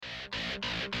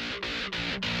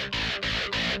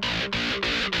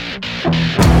Welcome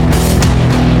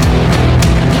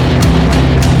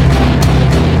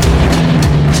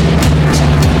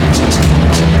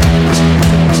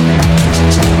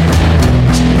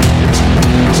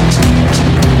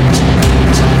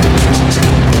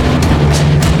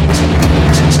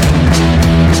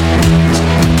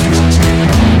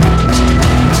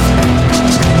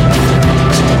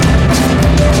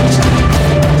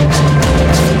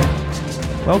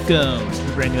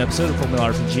to a brand new episode of Full Metal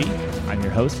RPG. I'm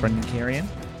your host, Brendan Carrion.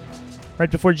 Right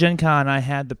before Gen Con, I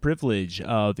had the privilege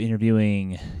of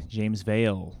interviewing James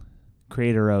Vale,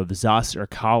 creator of Zos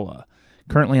Urkala,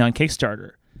 currently on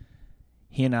Kickstarter.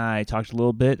 He and I talked a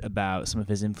little bit about some of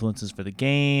his influences for the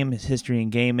game, his history in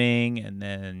gaming, and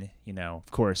then,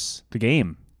 of course, the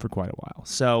game for quite a while.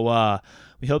 So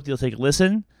we hope you'll take a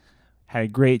listen. Had a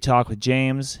great talk with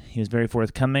James. He was very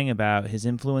forthcoming about his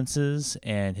influences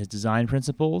and his design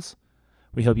principles.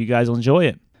 We hope you guys will enjoy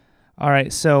it. All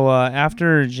right, so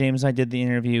after James and I did the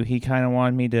interview, he kind of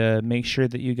wanted me to make sure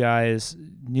that you guys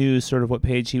knew sort of what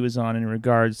page he was on in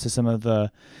regards to some of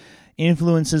the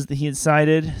influences that he had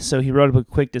cited. So he wrote up a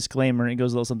quick disclaimer, and it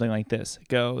goes a little something like this. It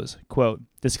goes, quote,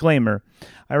 "Disclaimer,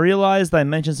 I realized I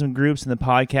mentioned some groups in the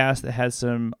podcast that had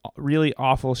some really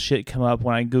awful shit come up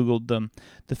when I Googled them.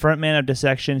 The frontman of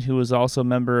Dissection, who was also a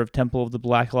member of Temple of the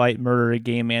Blacklight, murdered a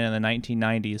gay man in the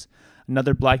 1990s.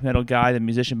 Another black metal guy, the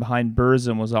musician behind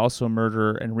Burzum, was also a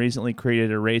murderer and recently created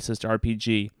a racist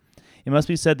RPG. It must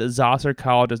be said that Zos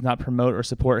Urkala does not promote or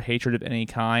support hatred of any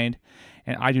kind,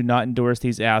 and I do not endorse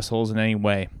these assholes in any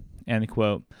way." End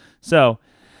quote. So,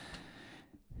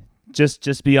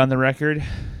 just be on the record.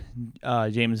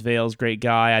 James Vale's great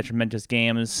guy at Tremendous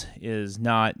Games is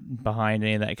not behind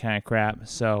any of that kind of crap.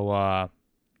 So,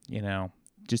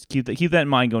 just keep that in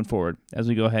mind going forward as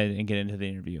we go ahead and get into the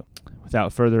interview.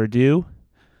 Without further ado,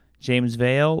 James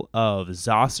Vale of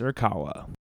Zos Urkala.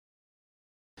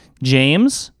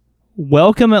 James,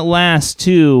 welcome at last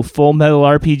to Full Metal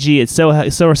RPG.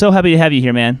 We're so happy to have you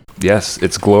here, man. Yes,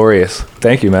 it's glorious.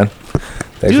 Thank you, man.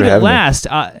 Thanks for having me.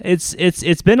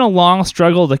 It's been a long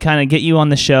struggle to kind of get you on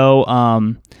the show.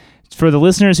 For the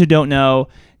listeners who don't know,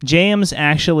 James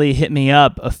actually hit me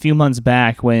up a few months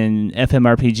back when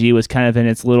FMRPG was kind of in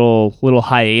its little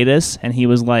hiatus, and he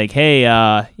was like, "Hey,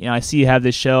 I see you have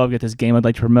this show. I've got this game I'd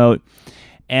like to promote,"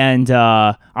 and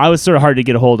I was sort of hard to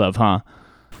get a hold of, huh?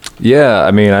 Yeah,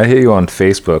 I mean, I hit you on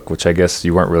Facebook, which I guess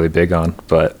you weren't really big on,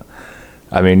 but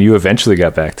I mean, you eventually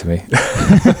got back to me.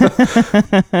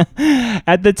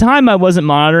 At the time, I wasn't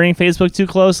monitoring Facebook too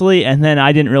closely, and then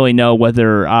I didn't really know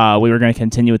whether we were going to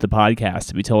continue with the podcast,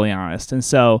 to be totally honest. And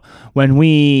so when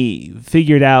we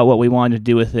figured out what we wanted to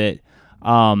do with it,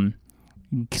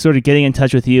 sort of getting in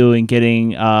touch with you and getting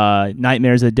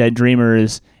Nightmares of Dead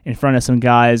Dreamers in front of some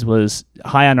guys was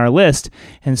high on our list.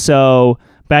 And so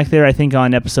back there, I think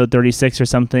on episode 36 or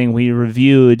something, we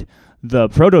reviewed the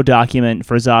proto document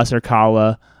for Zos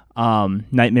Urkala,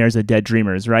 Nightmares of Dead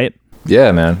Dreamers, right?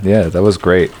 Yeah, man. Yeah, that was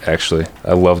great, actually.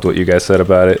 I loved what you guys said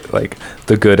about it, like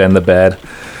the good and the bad.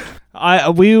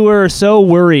 We were so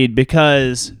worried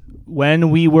because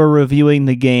when we were reviewing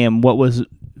the game, what was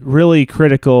really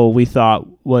critical, we thought,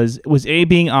 was A,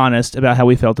 being honest about how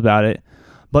we felt about it,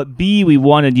 but B, we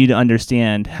wanted you to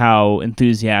understand how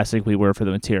enthusiastic we were for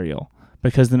the material,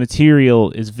 because the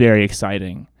material is very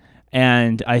exciting.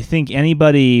 And I think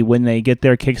anybody, when they get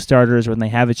their Kickstarters, when they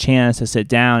have a chance to sit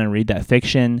down and read that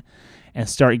fiction and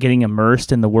start getting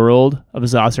immersed in the world of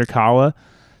Zos Urkala,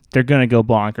 they're going to go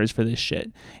bonkers for this shit.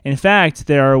 In fact,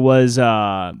 there was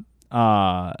an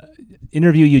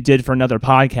interview you did for another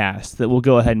podcast that we'll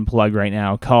go ahead and plug right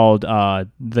now called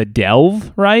The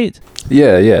Delve, right?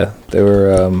 Yeah.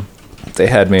 They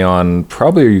had me on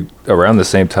probably around the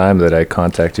same time that I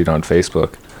contacted you on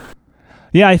Facebook.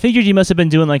 Yeah, I figured you must have been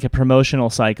doing like a promotional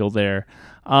cycle there.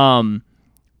 And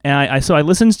I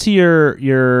listened to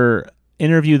your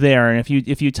interview there, and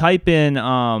if you type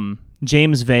in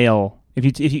James Vale,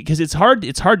 because it's hard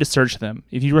to search them.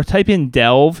 If you type in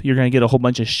Delve, you're going to get a whole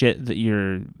bunch of shit that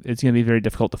it's going to be very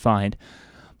difficult to find.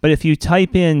 But if you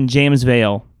type in James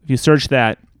Vale, if you search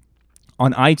that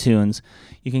on iTunes,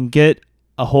 you can get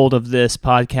a hold of this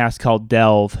podcast called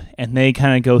Delve, and they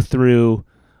kind of go through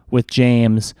with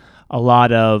James a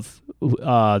lot of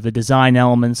the design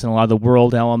elements and a lot of the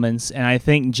world elements, and I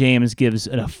think James gives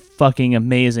a fucking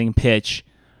amazing pitch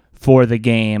for the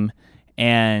game,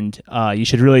 and you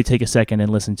should really take a second and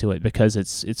listen to it because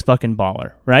it's fucking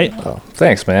baller, right? Oh,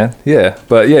 thanks, man. Yeah,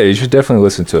 but yeah, you should definitely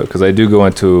listen to it because I do go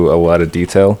into a lot of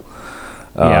detail.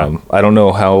 I don't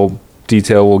know how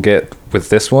detailed we'll get with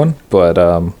this one, but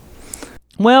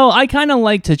Well, I kind of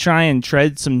like to try and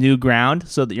tread some new ground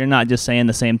so that you're not just saying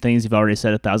the same things you've already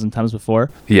said 1,000 times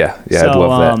before. Yeah, so, I'd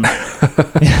love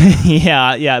that.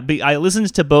 yeah. I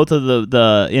listened to both of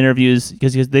the interviews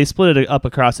because they split it up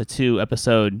across a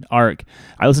 2-episode arc.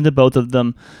 I listened to both of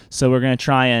them, so we're going to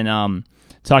try and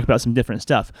talk about some different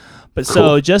stuff. But cool.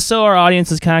 So just so our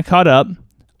audience is kind of caught up,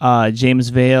 James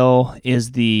Vale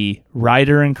is the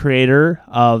writer and creator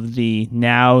of the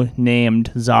now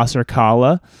named Zasar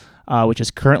Kala, which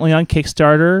is currently on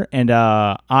Kickstarter, and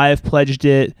I've pledged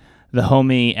it. The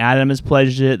homie Adam has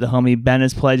pledged it. The homie Ben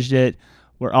has pledged it.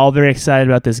 We're all very excited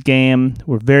about this game.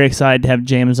 We're very excited to have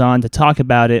James on to talk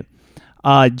about it.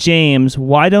 James,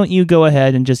 why don't you go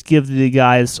ahead and just give the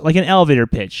guys like an elevator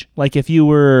pitch? Like if you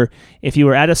were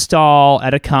at a stall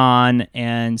at a con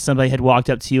and somebody had walked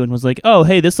up to you and was like, "Oh,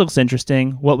 hey, this looks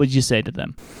interesting," what would you say to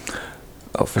them?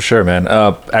 Oh, for sure, man.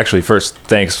 Actually, first,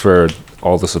 thanks for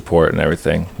all the support and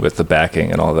everything with the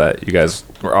backing and all that. You guys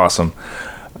were awesome.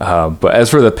 But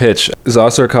as for the pitch,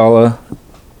 Zasar Kala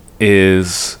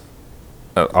is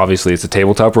obviously it's a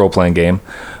tabletop role-playing game,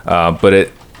 but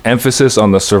it emphasis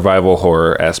on the survival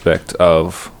horror aspect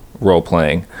of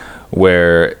role-playing,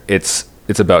 where it's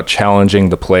about challenging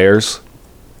the players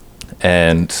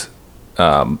and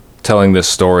telling this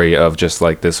story of just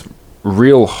like this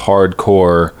real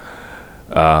hardcore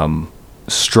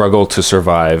struggle to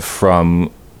survive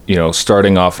from,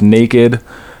 starting off naked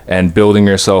and building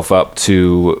yourself up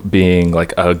to being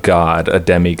like a god, a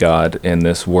demigod in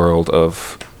this world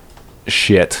of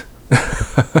shit.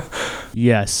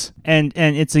 Yes. And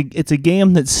it's a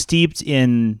game that's steeped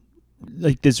in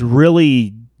like this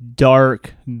really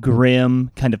dark,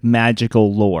 grim, kind of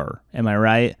magical lore. Am I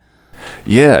right?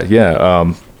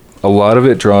 Yeah. A lot of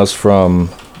it draws from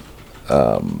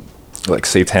like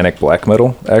satanic black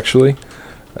metal, actually.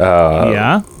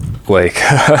 Yeah. Like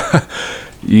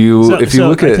if you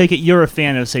look at, I take it you're a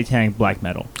fan of satanic black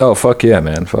metal. Oh fuck yeah,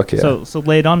 man! Fuck yeah. So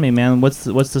lay it on me, man. What's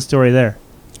the story there?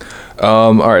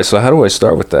 All right. So how do I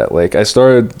start with that? Like I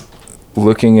started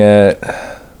looking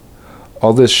at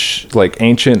all this like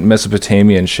ancient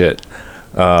Mesopotamian shit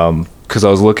because I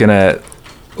was looking at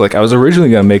like I was originally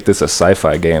gonna make this a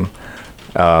sci-fi game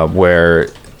where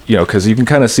because you can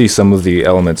kind of see some of the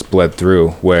elements bled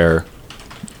through where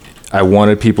I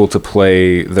wanted people to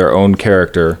play their own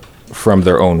character from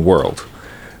their own world.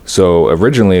 So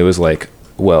originally it was like,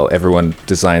 well, everyone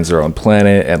designs their own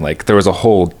planet, and like there was a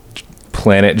whole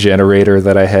planet generator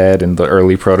that I had in the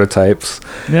early prototypes.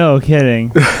 No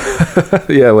kidding.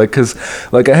 Yeah, like because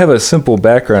like I have a simple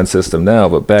background system now,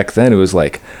 but back then it was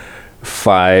like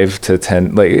 5 to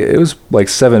 10, like it was like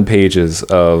 7 pages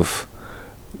of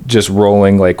just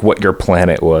rolling like what your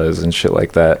planet was and shit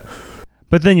like that.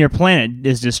 But then your planet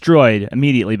is destroyed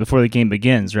immediately before the game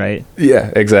begins, right?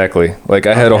 Yeah, exactly. Like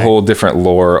I had a whole different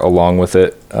lore along with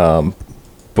it.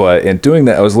 But in doing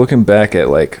that, I was looking back at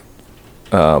like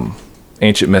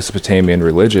ancient Mesopotamian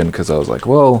religion because I was like,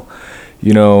 well,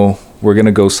 we're going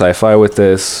to go sci-fi with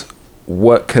this.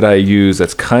 What could I use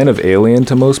that's kind of alien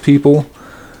to most people?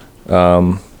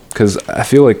 Because I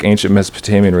feel like ancient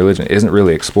Mesopotamian religion isn't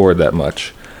really explored that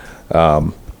much.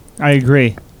 I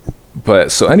agree.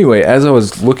 But so anyway, as I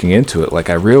was looking into it, like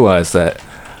I realized that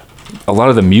a lot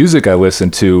of the music I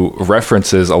listened to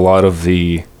references a lot of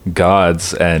the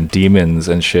gods and demons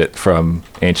and shit from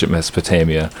ancient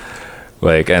Mesopotamia.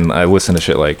 Like, and I listened to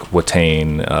shit like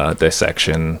Watain,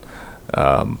 Dissection,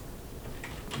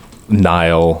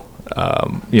 Nile,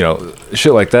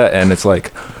 shit like that. And it's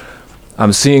like,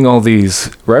 I'm seeing all these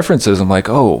references. I'm like,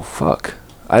 oh, fuck.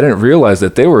 I didn't realize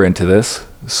that they were into this.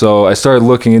 So I started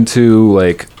looking into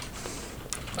like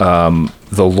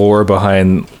the lore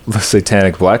behind the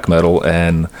satanic black metal,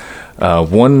 and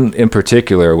one in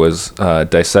particular was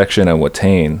Dissection and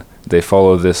Watain. They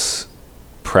follow this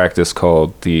practice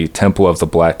called the Temple of the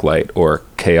Black Light, or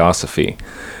Chaosophy,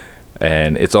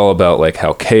 and it's all about like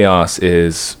how chaos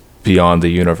is beyond the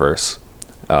universe,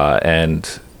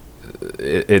 and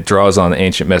it draws on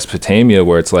ancient Mesopotamia,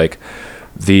 where it's like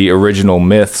the original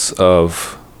myths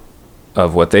of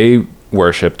what they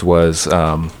worshipped was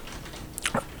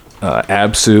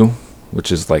Absu,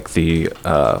 which is like the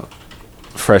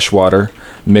fresh water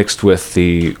mixed with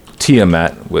the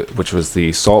Tiamat, which was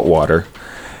the salt water,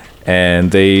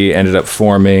 and they ended up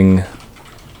forming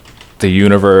the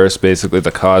universe, basically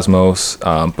the cosmos,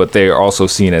 but they are also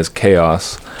seen as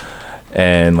chaos,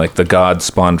 and like the gods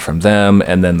spawned from them,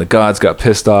 and then the gods got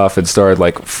pissed off and started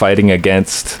like fighting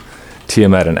against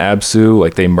Tiamat and Absu.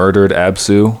 Like they murdered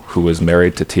Absu, who was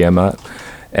married to Tiamat,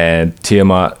 and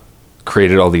Tiamat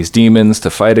created all these demons to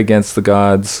fight against the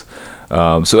gods.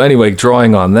 So anyway,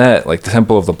 drawing on that, like the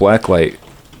Temple of the Black Light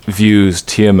views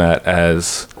Tiamat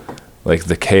as like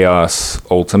the chaos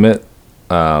ultimate,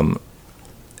 and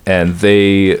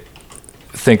they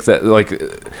think that like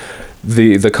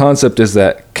the concept is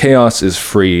that chaos is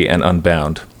free and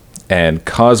unbound, and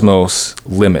cosmos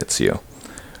limits you,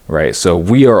 right? So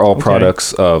we are all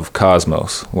products of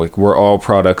cosmos. Like we're all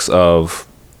products of,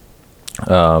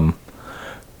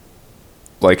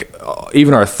 like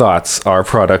even our thoughts are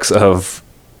products of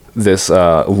this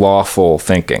lawful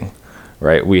thinking,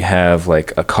 right? We have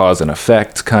like a cause and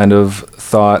effect kind of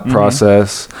thought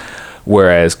process,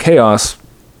 whereas chaos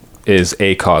is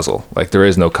acausal. Like there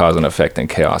is no cause and effect in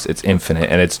chaos. It's infinite,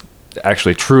 and it's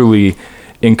actually truly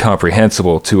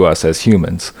incomprehensible to us as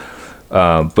humans.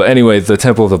 But anyway, the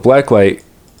Temple of the Blacklight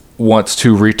wants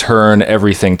to return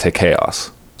everything to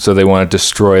chaos. So they want to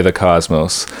destroy the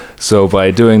cosmos. So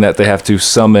by doing that, they have to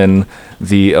summon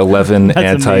the 11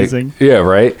 That's amazing. Yeah,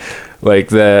 right? Like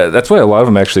that's why a lot of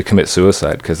them actually commit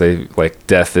suicide, because they like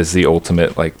death is the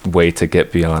ultimate like way to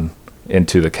get beyond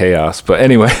into the chaos. But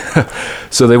anyway,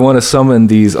 so they want to summon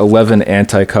these 11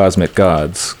 anti-cosmic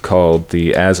gods called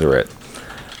the Azaret.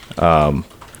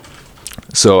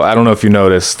 So I don't know if you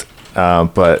noticed,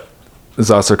 but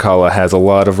Zasarkala has a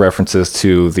lot of references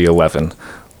to the 11.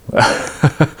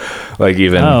 Like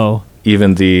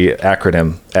even the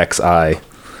acronym XI,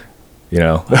 you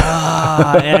know.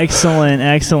 Excellent.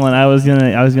 I was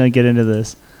gonna get into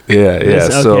this. Yeah.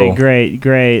 Okay,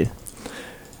 great.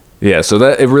 Yeah, so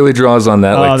that it really draws on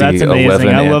that. Like that's the amazing. 11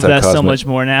 I love that so anti-cosmic- much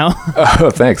more now. Oh,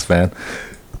 thanks, man.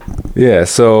 Yeah,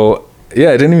 so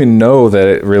yeah, I didn't even know that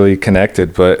it really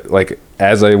connected, but like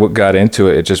as I got into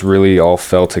it, it just really all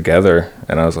fell together,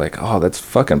 and I was like, oh, that's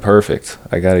fucking perfect.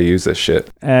 I got to use this shit.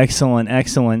 Excellent.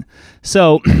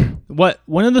 So,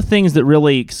 one of the things that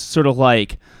really sort of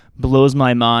like blows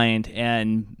my mind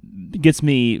and gets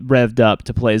me revved up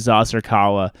to play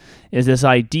Zasarkala is this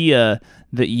idea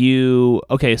that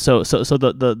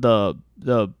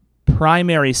the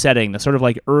primary setting, the sort of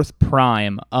like Earth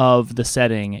Prime of the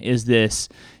setting, is this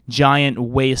giant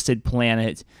wasted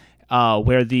planet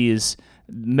where these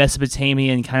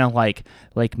Mesopotamian kind of like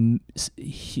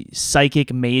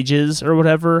psychic mages or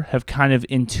whatever have kind of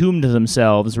entombed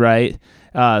themselves, right?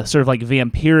 Sort of like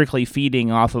vampirically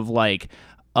feeding off of like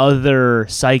other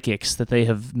psychics that they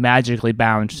have magically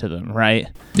bound to them, right?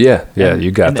 Yeah,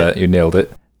 you got that. You nailed it.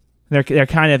 They're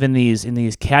kind of in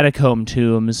these catacomb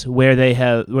tombs where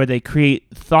they create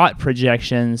thought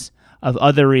projections of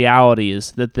other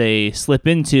realities that they slip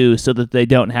into so that they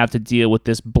don't have to deal with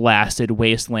this blasted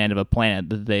wasteland of a planet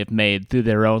that they've made through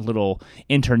their own little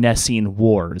internecine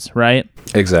wars, right?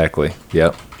 Exactly.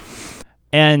 Yep.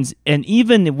 And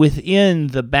even within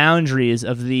the boundaries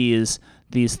of these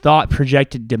thought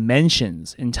projected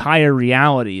dimensions, entire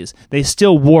realities, they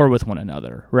still war with one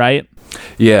another, right?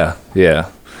 Yeah.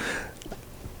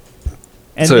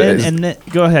 And then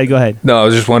go ahead. No, I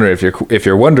was just wondering if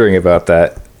you're wondering about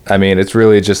that. I mean, it's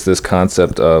really just this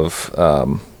concept of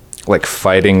like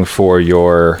fighting for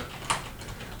your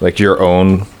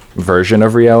own version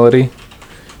of reality,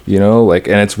 you know, like,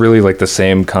 and it's really like the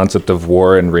same concept of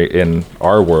war in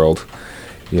our world,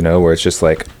 you know, where it's just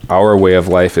like our way of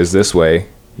life is this way,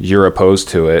 you're opposed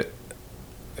to it,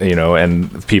 you know,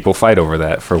 and people fight over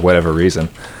that for whatever reason.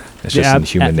 It's just in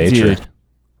human nature. Dude.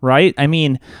 Right? I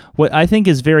mean, what I think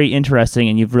is very interesting,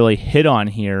 and you've really hit on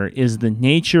here, is the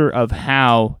nature of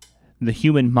how the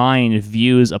human mind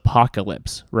views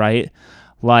apocalypse, right?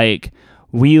 Like,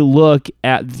 we look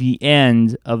at the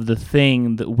end of the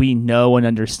thing that we know and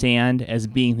understand as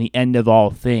being the end of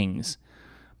all things.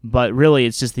 But really,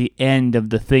 it's just the end of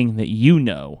the thing that you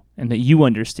know and that you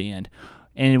understand.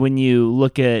 And when you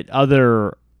look at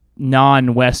other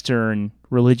non-Western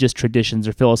religious traditions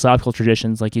or philosophical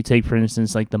traditions, like you take, for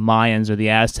instance, like the Mayans or the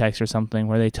Aztecs or something,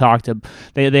 where they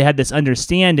had this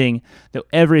understanding that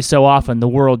every so often the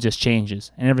world just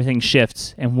changes and everything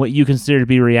shifts, and what you consider to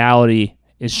be reality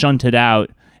is shunted out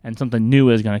and something new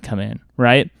is going to come in,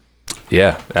 right?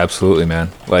 Yeah, absolutely, man.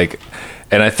 Like,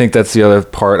 and I think that's the other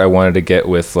part I wanted to get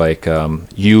with, like,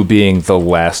 you being the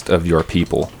last of your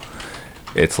people.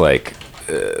 It's like,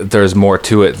 there's more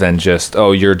to it than just,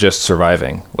 oh, you're just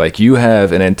surviving. Like, you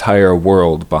have an entire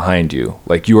world behind you.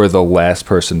 Like, you are the last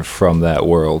person from that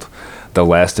world, the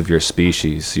last of your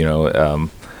species, you know.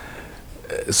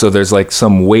 So there's like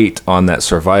some weight on that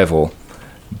survival,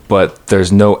 but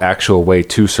there's no actual way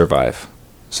to survive.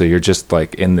 So you're just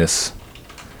like in this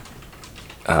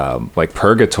like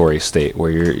purgatory state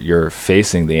where you're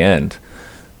facing the end,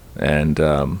 and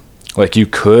like you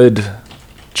could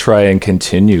try and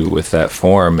continue with that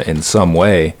form in some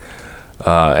way,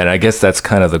 and I guess that's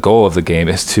kind of the goal of the game,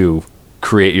 is to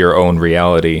create your own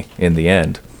reality in the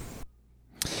end.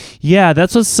 Yeah,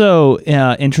 that's what's so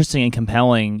interesting and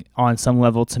compelling on some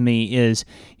level to me is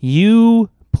your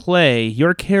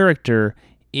character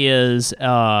is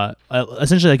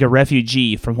essentially like a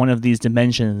refugee from one of these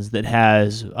dimensions that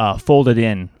has folded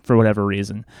in for whatever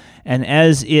reason. And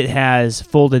as it has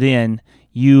folded in,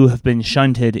 you have been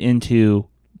shunted into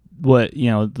what,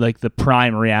 like the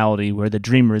prime reality where the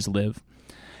dreamers live.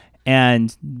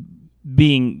 And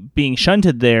being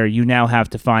shunted there, you now have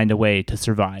to find a way to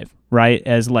survive, right?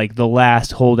 As like the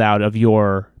last holdout of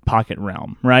your pocket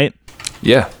realm, right?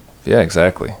 Yeah,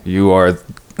 exactly. You are,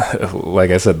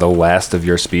 like I said, the last of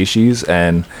your species,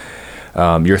 and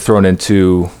you're thrown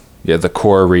into the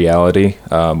core reality,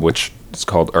 which is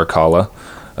called Urkala,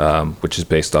 which is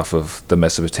based off of the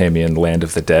Mesopotamian land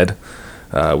of the dead,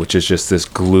 which is just this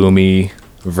gloomy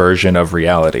version of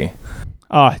reality.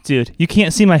 Oh, dude, you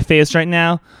can't see my face right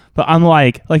now, but I'm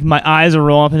like my eyes are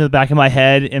rolling up into the back of my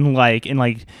head in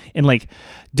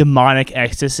demonic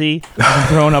ecstasy. I'm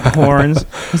throwing up horns.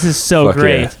 This is so Fuck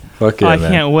great. Yeah. Fuck yeah, I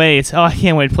man. can't wait. Oh, I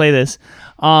can't wait to play this.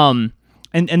 And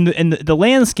the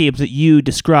landscape that you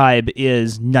describe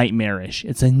is nightmarish.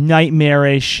 It's a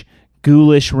nightmarish,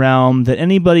 ghoulish realm that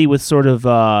anybody with sort of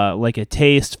like a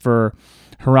taste for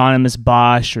Hieronymus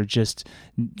Bosch or just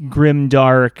grim,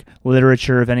 dark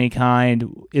literature of any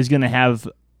kind is going to have.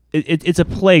 It's a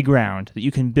playground that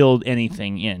you can build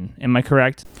anything in. Am I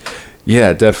correct?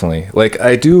 Yeah, definitely. Like,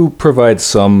 I do provide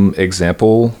some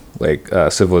example, like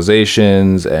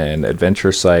civilizations and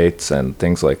adventure sites and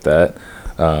things like that.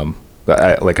 But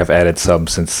I've added some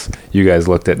since you guys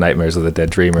looked at Nightmares of the Dead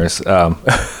Dreamers.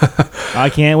 I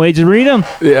can't wait to read them.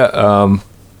 Yeah.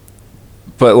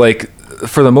 But like,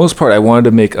 for the most part, I wanted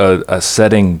to make a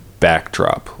setting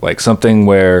backdrop, like something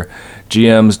where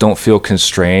GMs don't feel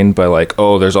constrained by like,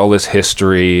 oh, there's all this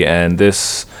history and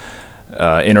this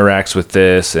interacts with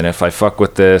this, and if I fuck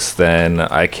with this, then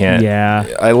I can't. Yeah.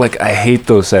 I hate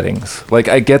those settings. Like,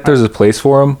 I get there's a place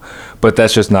for them, but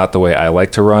that's just not the way I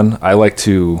like to run. I like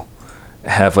to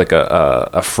have like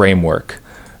a framework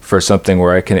for something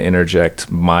where I can interject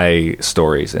my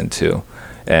stories into,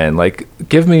 and like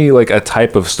give me like a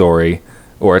type of story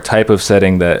or a type of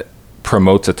setting that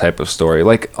promotes a type of story.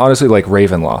 Like, honestly, like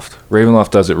Ravenloft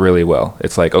does it really well.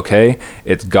 It's like, okay,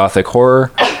 it's gothic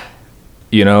horror,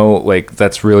 like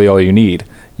that's really all you need.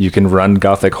 You can run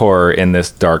gothic horror in this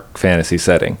dark fantasy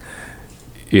setting,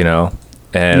 and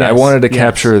yes, I wanted to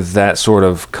capture that sort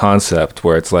of concept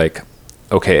where it's like,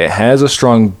 okay, it has a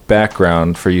strong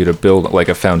background for you to build, like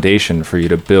a foundation for you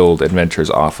to build adventures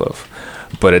off of,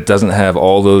 but it doesn't have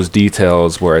all those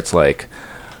details where it's like,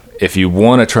 if you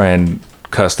want to try and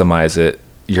customize it,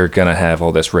 you're gonna have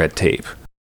all this red tape.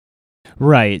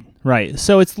 Right.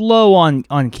 So it's low on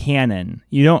canon.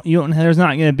 You don't. There's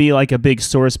not going to be like a big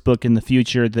source book in the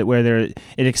future where it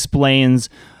explains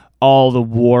all the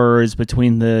wars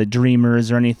between the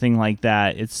dreamers or anything like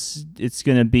that. It's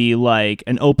going to be like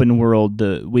an open world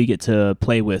that we get to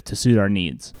play with to suit our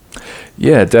needs.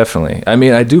 Yeah, definitely. I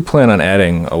mean, I do plan on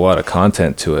adding a lot of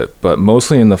content to it, but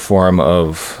mostly in the form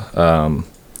of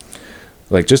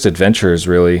like just adventures,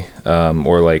 really,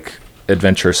 or like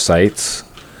adventure sites.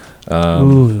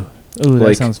 Ooh,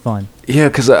 that sounds fun. Yeah,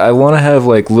 because I want to have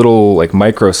like little like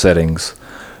micro settings.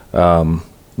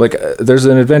 There's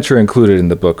an adventure included in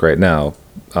the book right now.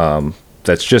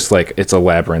 That's just like, it's a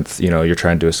labyrinth. You're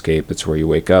trying to escape. It's where you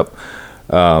wake up.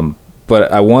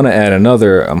 But I want to add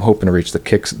another. I'm hoping to reach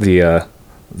the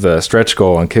stretch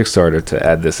goal on Kickstarter to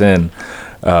add this in.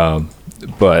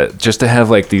 But just to have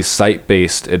like these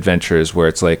site-based adventures where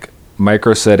it's like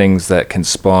micro settings that can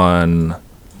spawn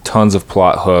tons of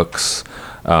plot hooks,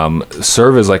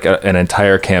 serve as like an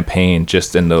entire campaign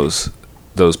just in those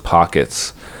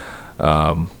pockets.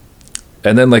 And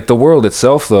then like the world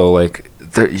itself, though, like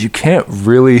you can't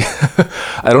really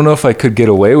I don't know if I could get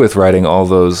away with writing all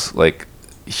those like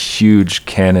huge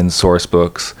canon source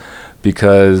books,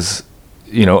 because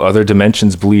other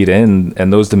dimensions bleed in,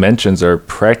 and those dimensions are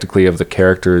practically of the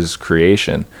character's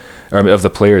creation, or of the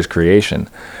player's creation.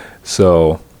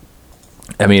 So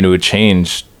I mean, it would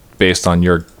change based on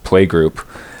your play group.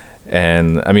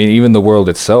 And I mean, even the world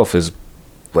itself is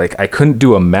like, I couldn't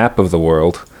do a map of the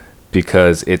world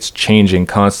because it's changing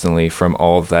constantly from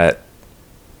all that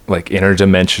like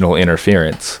interdimensional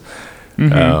interference.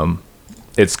 Mm-hmm.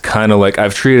 It's kind of like,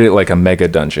 I've treated it like a mega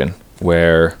dungeon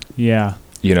where,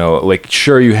 like,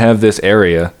 sure, you have this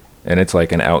area and it's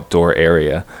like an outdoor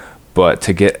area, but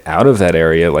to get out of that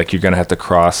area, like, you're going to have to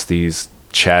cross these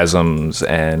chasms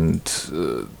and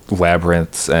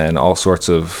labyrinths and all sorts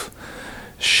of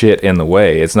shit in the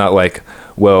way. It's not like,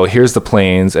 well, here's the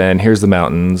plains and here's the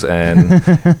mountains and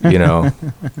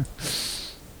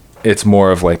it's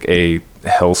more of like a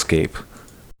hellscape.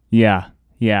 Yeah.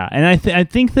 Yeah, and I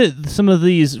think that some of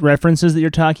these references that you're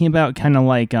talking about, kind of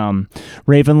like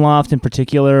Ravenloft in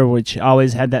particular, which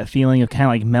always had that feeling of kind of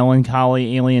like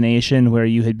melancholy alienation, where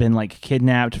you had been like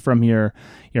kidnapped from your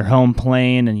home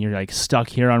plane and you're like stuck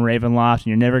here on Ravenloft and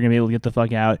you're never gonna be able to get the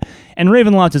fuck out. And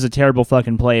Ravenloft is a terrible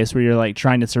fucking place where you're like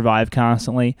trying to survive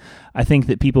constantly. I think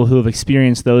that people who have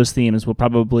experienced those themes will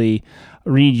probably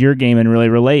read your game and really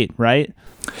relate, right?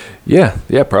 Yeah,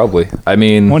 probably. I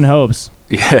mean, one hopes.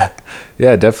 Yeah,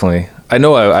 definitely. I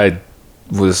know I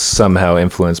was somehow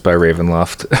influenced by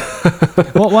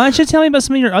Ravenloft. Well, why don't you tell me about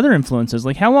some of your other influences?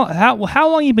 Like how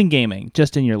long you been gaming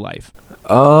just in your life?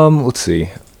 Let's see.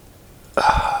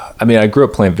 I mean, I grew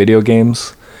up playing video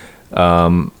games.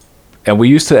 And we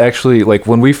used to actually, like,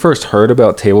 when we first heard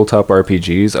about tabletop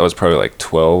RPGs, I was probably like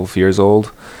 12 years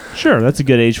old. Sure, that's a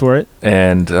good age for it.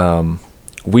 And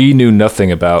we knew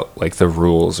nothing about like the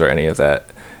rules or any of that.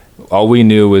 All we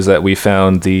knew was that we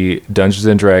found the Dungeons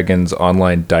and Dragons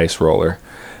online dice roller,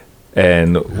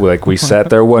 and like we sat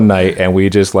there one night and we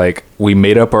just like we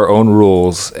made up our own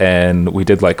rules, and we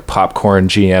did like popcorn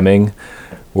GMing,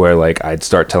 where like I'd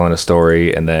start telling a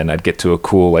story and then I'd get to a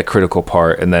cool like critical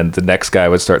part, and then the next guy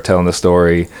would start telling the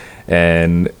story,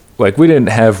 and like we didn't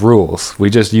have rules.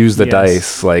 We just used the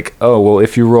dice. Like, oh well,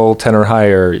 if you roll 10 or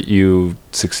higher, you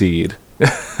succeed.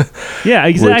 Yeah,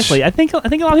 exactly. I think a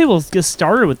lot of people get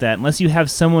started with that unless you have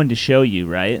someone to show you,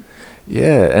 right?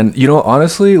 Yeah, and you know,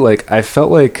 honestly, like I felt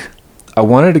like I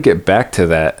wanted to get back to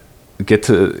that, get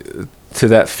to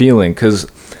that feeling, because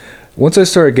once I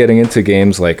started getting into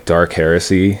games like Dark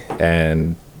Heresy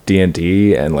and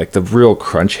D&D and like the real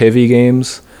crunch heavy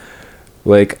games,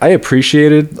 like I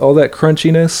appreciated all that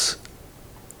crunchiness,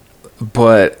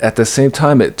 but at the same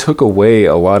time it took away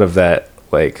a lot of that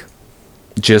like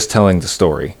just telling the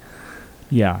story.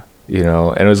 Yeah. You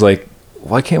know, and it was like,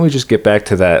 why can't we just get back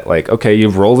to that? Like, okay, you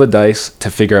roll the dice to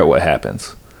figure out what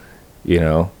happens. You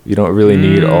know, you don't really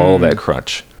need all that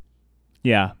crunch.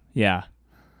 Yeah.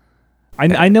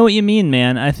 I know what you mean,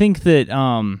 man. I think that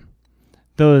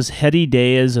those heady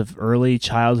days of early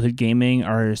childhood gaming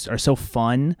are so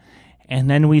fun, and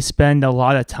then we spend a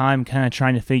lot of time kind of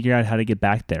trying to figure out how to get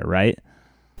back there, right?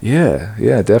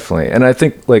 Yeah, definitely. And I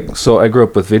think, like, so I grew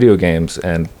up with video games,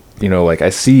 and, you know, like,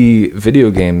 I see video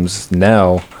games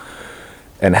now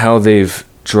and how they've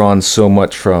drawn so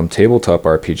much from tabletop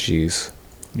RPGs.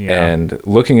 Yeah. And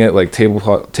looking at, like,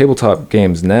 tabletop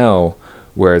games now,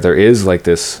 where there is, like,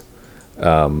 this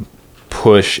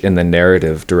push in the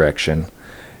narrative direction,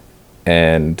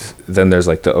 and then there's,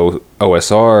 like, the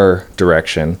OSR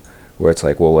direction, where it's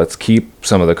like, well, let's keep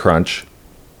some of the crunch.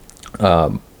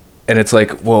 And it's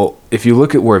like, well, if you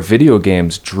look at where video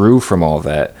games drew from all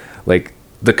that, like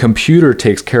the computer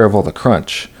takes care of all the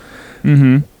crunch,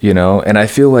 you know? And I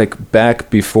feel like back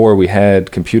before we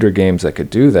had computer games that could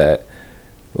do that,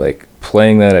 like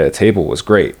playing that at a table was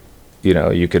great. You know,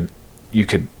 you could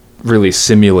really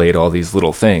simulate all these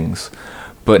little things.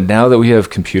 But now that we have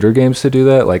computer games to do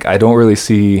that, like I don't really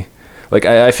see, like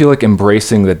I feel like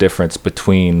embracing the difference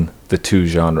between the two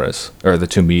genres or the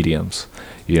two mediums.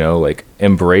 You know, like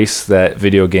embrace that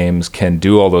video games can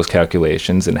do all those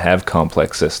calculations and have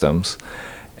complex systems,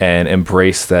 and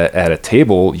embrace that at a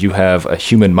table you have a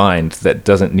human mind that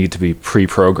doesn't need to be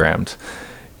pre-programmed.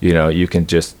 You know, you can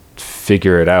just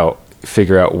figure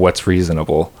out what's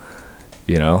reasonable,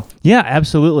 you know? Yeah,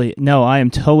 absolutely. No, I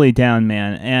am totally down,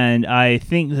 man. And I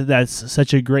think that that's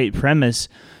such a great premise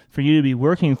for you to be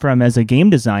working from as a game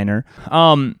designer.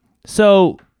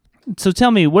 So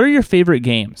tell me, what are your favorite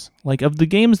games? Like, of the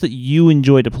games that you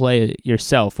enjoy to play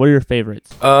yourself, what are your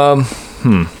favorites? You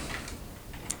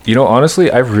know, honestly,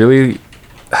 I really,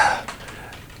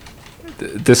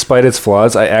 despite its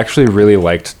flaws, I actually really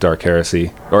liked Dark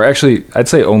Heresy. Or actually, I'd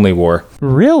say Only War.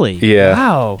 Really? Yeah.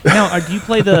 Wow. Now, do you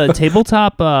play the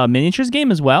tabletop miniatures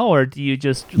game as well, or do you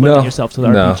just limit yourself to the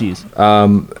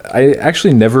RPGs? I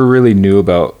actually never really knew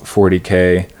about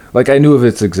 40K. Like, I knew of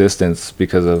its existence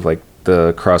because of, like,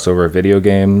 the crossover video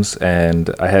games,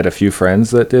 and I had a few friends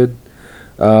that did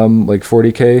like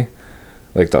 40K,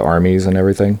 like the armies and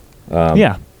everything.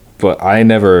 Yeah. But I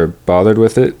never bothered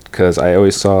with it because I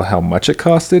always saw how much it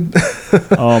costed.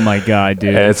 Oh my god,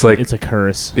 dude! And it's like, it's a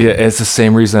curse. Yeah, it's the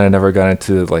same reason I never got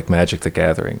into like Magic the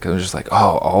Gathering, because I was just like,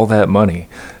 oh, all that money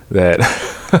that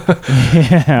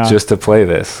just to play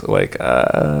this, like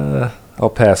I'll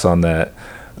pass on that.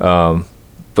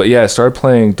 But yeah, I started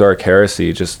playing Dark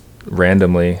Heresy just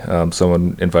randomly.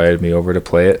 Someone invited me over to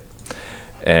play it,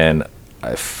 and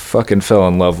I fucking fell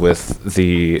in love with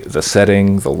the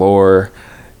setting, the lore,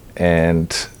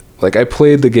 and like I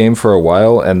played the game for a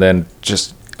while, and then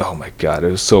just oh my god,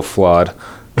 it was so flawed.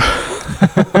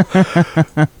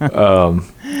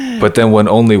 But then when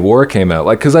Only War came out,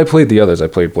 like, because I played the others, I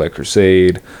played Black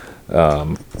Crusade,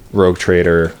 Rogue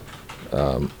Trader.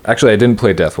 Actually, I didn't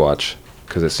play Deathwatch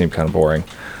because it seemed kind of boring.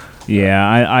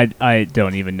 Yeah, I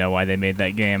don't even know why they made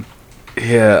that game.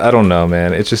 Yeah, I don't know,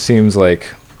 man. It just seems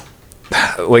like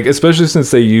especially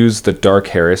since they use the Dark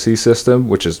Heresy system,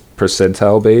 which is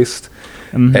percentile based,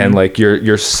 and like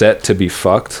you're set to be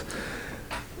fucked,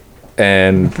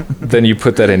 and then you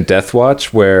put that in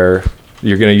Deathwatch where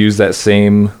you're gonna use that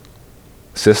same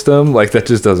system. Like, that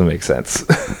just doesn't make sense.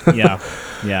 yeah.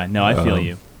 No, I feel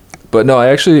you. But no,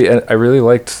 I really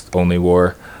liked Only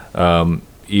War,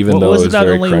 even though it was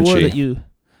very crunchy.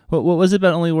 What was it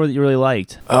about Only War that you really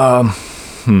liked?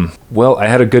 Well, I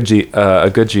had a good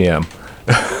GM.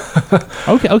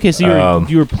 Okay, so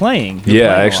you were playing.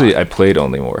 I played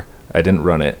Only War. I didn't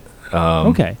run it.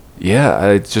 Okay. Yeah,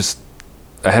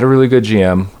 I had a really good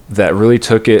GM that really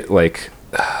took it, like,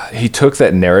 he took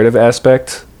that narrative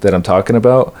aspect that I'm talking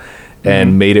about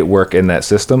and made it work in that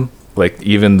system. Like,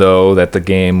 even though that the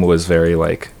game was very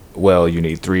like, well, you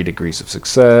need 3 degrees of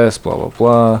success, blah, blah,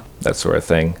 blah, that sort of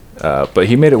thing. But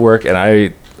he made it work, and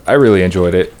I really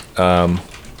enjoyed it.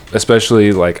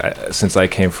 Especially like since I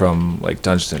came from like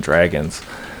Dungeons and Dragons,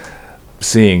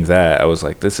 seeing that, I was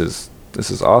like, this is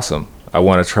awesome. I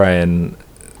want to try and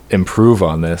improve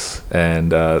on this,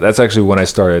 and that's actually when I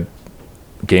started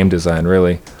game design,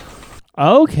 really.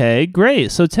 Okay,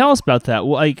 great. So tell us about that.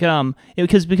 Like,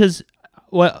 because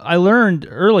what I learned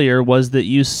earlier was that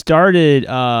you started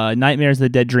Nightmares of the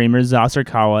Dead Dreamers, Zos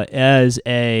Arcala, as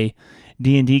a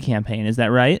D&D campaign. Is that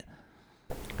right?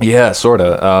 Yeah, sort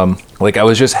of. Like, I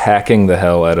was just hacking the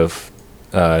hell out of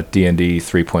D&D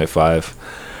 3.5.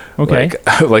 Okay.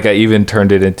 Like I even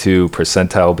turned it into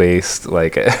percentile based.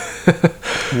 Like,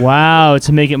 wow,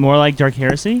 to make it more like Dark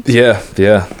Heresy? Yeah,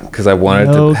 because I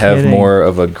wanted to have more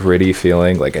of a gritty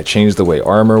feeling. Like, I changed the way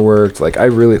armor worked. Like,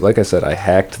 like I said, I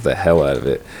hacked the hell out of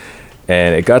it.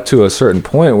 And it got to a certain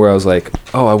point where I was like,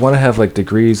 oh, I want to have like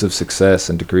degrees of success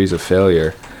and degrees of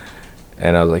failure.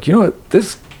 And I was like, you know what,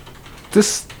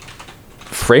 this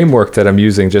framework that I'm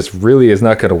using just really is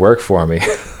not going to work for me.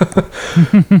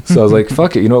 So I was like,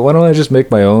 fuck it, you know what, why don't I just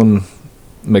make my own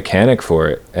mechanic for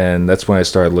it? And that's when I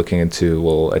started looking into,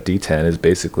 well, a D10 is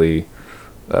basically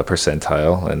a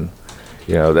percentile, and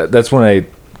you know, that's when I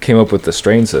came up with the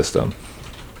strain system,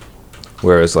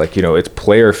 whereas, like, you know, it's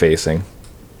player facing,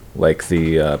 like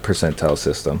the percentile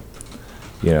system,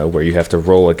 you know, where you have to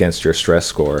roll against your stress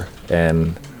score.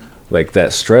 And like,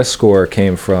 that stress score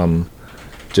came from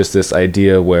just this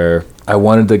idea where I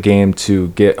wanted the game to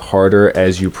get harder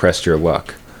as you pressed your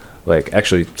luck. Like,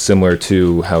 actually similar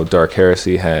to how Dark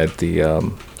Heresy had the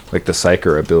like the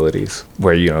Psyker abilities,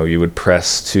 where, you know, you would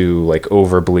press to like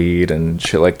overbleed and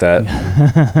shit like that.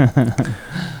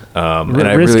 And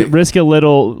I risk a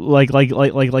little, like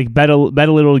bet a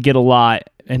little to get a lot,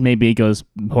 and maybe it goes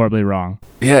horribly wrong.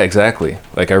 Yeah, exactly.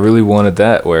 Like, I really wanted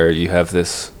that, where you have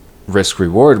this risk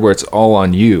reward where it's all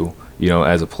on you, you know,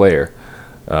 as a player.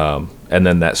 And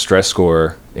then that stress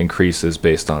score increases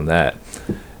based on that.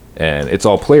 And it's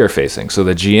all player facing. So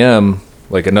the GM,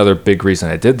 like, another big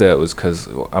reason I did that was because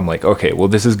I'm like, okay, well,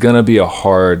 this is going to be a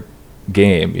hard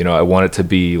game. You know, I want it to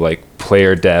be like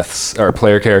player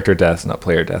character deaths, not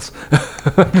player deaths,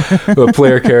 but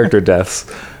player character deaths,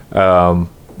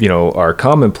 you know, are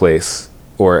commonplace,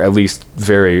 or at least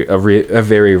a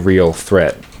very real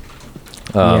threat.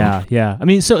 Yeah. I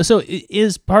mean, so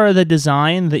is part of the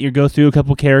design that you go through a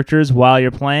couple characters while you're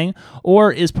playing,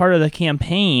 or is part of the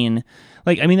campaign?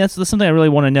 Like, I mean, that's something I really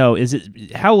want to know. Is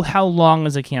it how long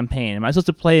is a campaign? Am I supposed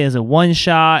to play as a one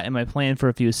shot? Am I playing for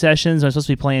a few sessions? Am I supposed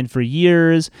to be playing for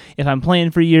years? If I'm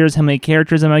playing for years, how many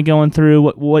characters am I going through?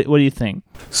 What do you think?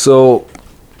 So,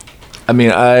 I mean,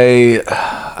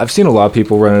 I've seen a lot of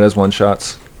people run it as one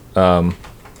shots.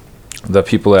 The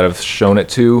people that have shown it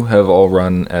to have all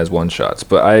run as one shots,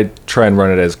 but I try and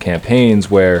run it as campaigns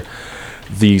where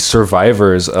the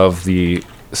survivors of the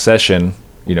session,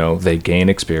 you know, they gain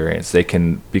experience, they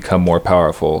can become more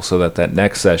powerful, so that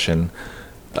next session,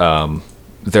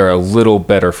 they're a little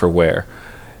better for wear.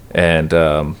 And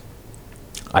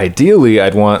ideally,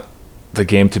 I'd want the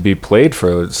game to be played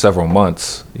for several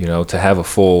months, you know, to have a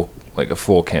full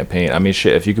campaign. I mean,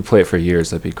 shit, if you could play it for years,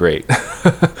 that'd be great.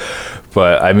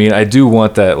 But I mean, I do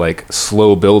want that like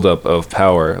slow buildup of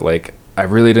power. Like, I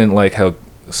really didn't like how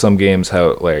some games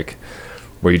where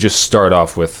you just start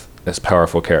off with this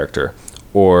powerful character,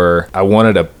 or I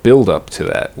wanted a build up to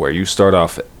that where you start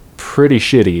off pretty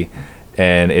shitty,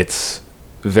 and it's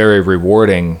very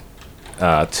rewarding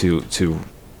to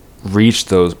reach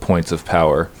those points of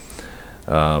power.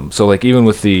 So like even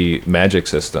with the magic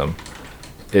system,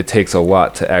 it takes a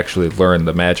lot to actually learn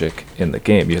the magic in the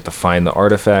game. You have to find the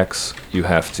artifacts, you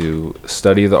have to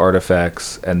study the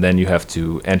artifacts, and then you have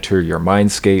to enter your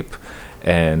mindscape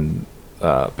and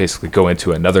basically go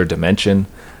into another dimension,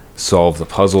 solve the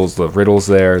puzzles, the riddles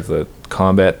there, the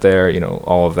combat there, you know,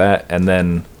 all of that, and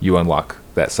then you unlock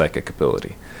that psychic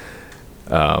ability.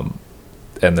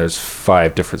 And there's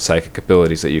 5 different psychic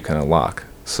abilities that you can unlock.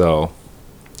 So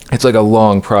it's like a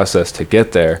long process to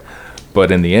get there, but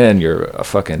in the end, you're a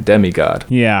fucking demigod.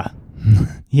 Yeah.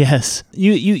 Yes.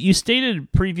 You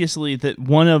stated previously that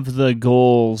one of the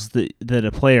goals that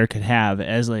a player could have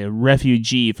as like a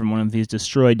refugee from one of these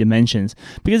destroyed dimensions,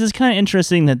 because it's kind of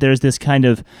interesting that there's this kind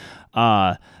of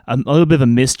a little bit of a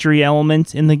mystery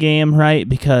element in the game, right?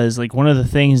 Because like one of the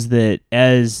things that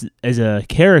as a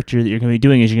character that you're going to be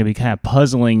doing is you're going to be kind of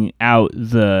puzzling out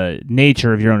the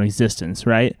nature of your own existence,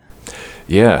 right?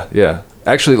 Yeah.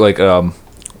 Actually, like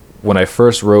when I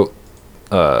first wrote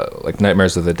like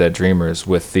Nightmares of the Dead Dreamers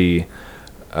with the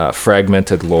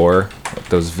fragmented lore, like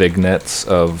those vignettes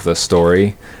of the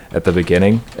story at the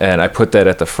beginning, and I put that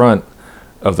at the front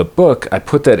of the book, I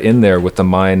put that in there with the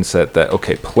mindset that,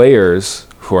 okay, players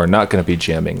who are not going to be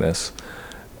jamming this,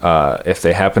 if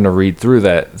they happen to read through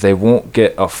that, they won't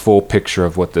get a full picture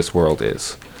of what this world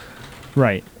is.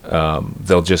 Right.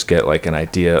 They'll just get like an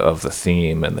idea of the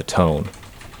theme and the tone.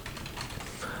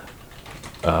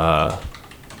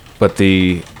 But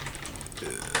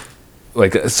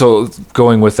so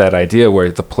going with that idea where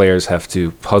the players have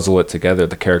to puzzle it together,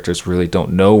 the characters really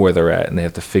don't know where they're at and they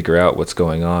have to figure out what's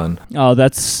going on. Oh,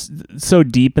 that's so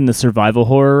deep in the survival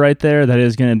horror right there. That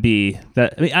is going to be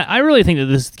that. I mean, I really think that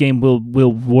this game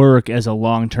will work as a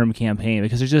long-term campaign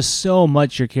because there's just so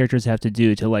much your characters have to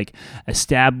do to like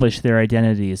establish their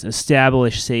identities,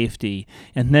 establish safety,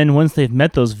 and then once they've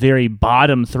met those very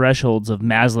bottom thresholds of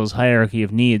Maslow's hierarchy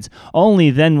of needs, only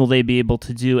then will they be able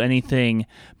to do anything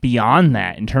beyond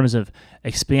that in terms of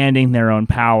expanding their own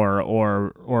power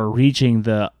or reaching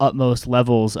the utmost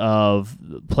levels of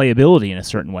playability in a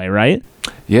certain way, right?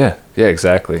 Yeah,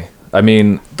 exactly. I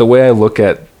mean, the way I look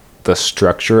at the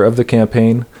structure of the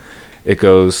campaign, it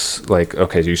goes like,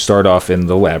 okay, you start off in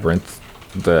the labyrinth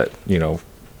that, you know,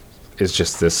 is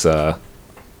just this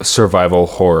survival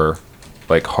horror,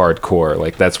 like hardcore.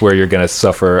 Like that's where you're going to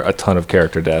suffer a ton of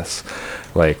character deaths.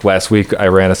 Like last week I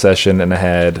ran a session and I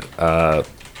had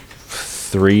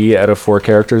 3 out of 4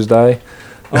 characters die.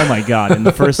 Oh my god! In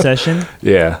the first session.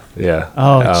 Yeah.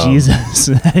 Oh Jesus,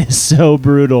 that is so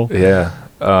brutal. Yeah,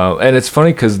 and it's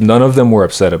funny because none of them were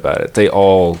upset about it. They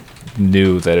all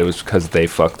knew that it was because they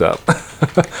fucked up.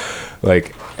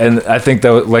 Like, and I think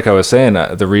that, like I was saying,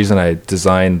 the reason I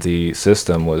designed the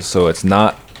system was so it's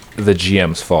not the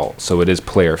GM's fault. So it is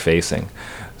player facing.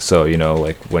 So, you know,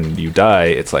 like when you die,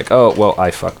 it's like, oh, well,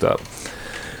 I fucked up.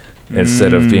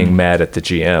 Instead of being mad at the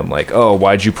GM, like, oh,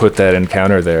 why'd you put that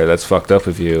encounter there? That's fucked up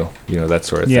of you. You know, that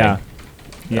sort of thing.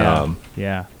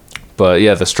 Yeah. But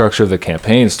yeah, the structure of the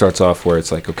campaign starts off where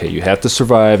it's like, okay, you have to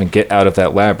survive and get out of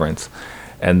that labyrinth.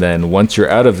 And then once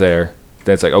you're out of there,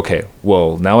 then it's like, okay,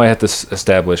 well, now I have to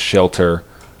establish shelter,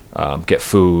 get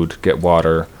food, get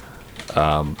water,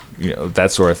 you know,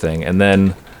 that sort of thing. And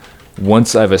then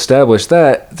once I've established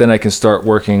that, then I can start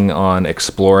working on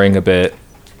exploring a bit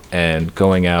and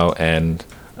going out and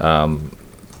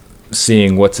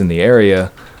seeing what's in the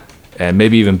area and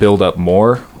maybe even build up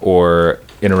more or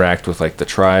interact with like the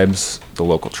tribes, the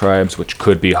local tribes, which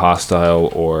could be hostile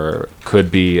or could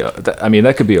be, I mean,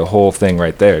 that could be a whole thing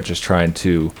right there, just trying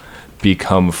to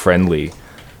become friendly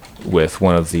with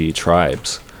one of the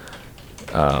tribes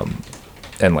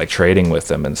and like trading with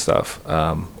them and stuff.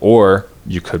 Or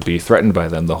you could be threatened by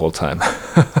them the whole time.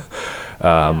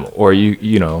 Or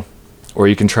you know, or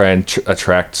you can try and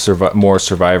attract more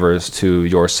survivors to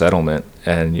your settlement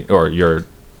or your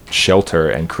shelter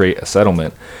and create a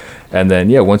settlement. And then,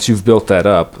 yeah, once you've built that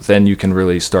up, then you can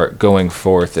really start going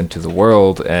forth into the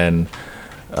world. And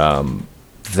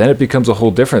then it becomes a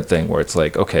whole different thing where it's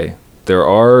like, okay, there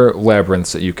are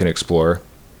labyrinths that you can explore.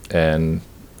 And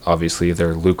obviously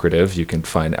they're lucrative. You can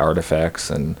find artifacts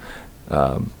and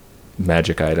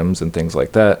magic items and things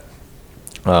like that.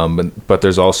 But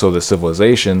there's also the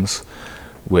civilizations,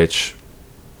 which,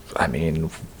 I mean,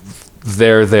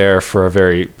 they're there for a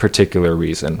very particular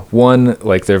reason. One,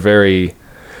 like they're very,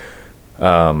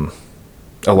 a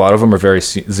lot of them are very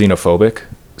xenophobic.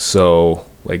 So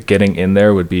like getting in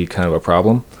there would be kind of a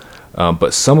problem.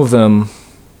 But some of them,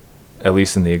 at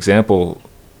least in the example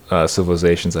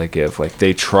civilizations I give, like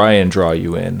they try and draw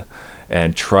you in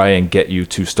and try and get you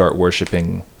to start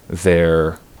worshiping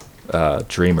their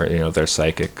dreamer, their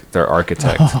psychic, their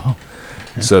architect.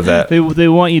 So that they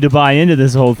want you to buy into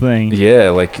this whole thing.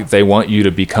 Yeah, like they want you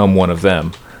to become one of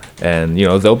them. And,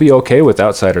 they'll be okay with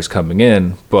outsiders coming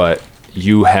in, but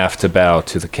you have to bow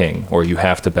to the king or you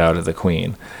have to bow to the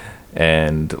queen.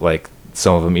 And like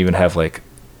some of them even have like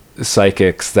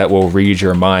psychics that will read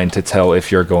your mind to tell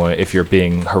if you're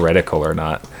being heretical or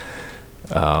not.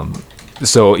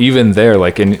 So even there,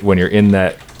 like when you're in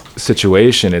that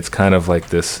situation, it's kind of like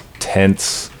this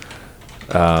tense,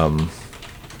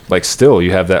 like still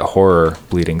you have that horror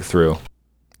bleeding through.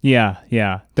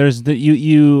 Yeah. There's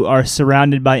you are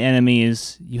surrounded by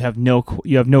enemies. You have no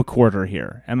quarter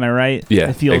here. Am I right? Yeah,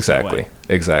 it feels exactly.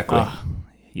 Exactly.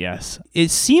 Yes.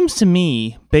 It seems to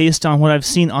me, based on what I've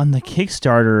seen on the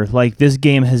Kickstarter, like this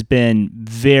game has been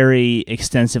very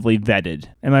extensively vetted.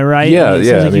 Am I right? Yeah, it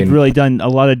seems like you've really done a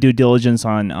lot of due diligence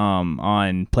on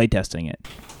playtesting it.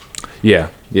 Yeah,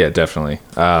 definitely.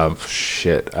 I've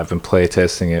been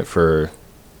playtesting it for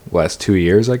last 2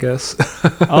 years, I guess.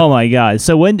 Oh my god.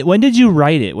 So when did you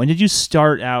write it? When did you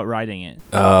start out writing it?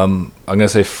 I'm gonna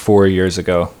say 4 years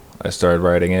ago I started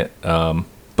writing it.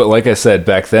 But like I said,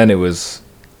 back then it was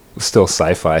still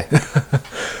sci-fi.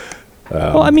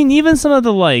 Well, I mean, even some of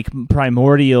the like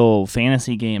primordial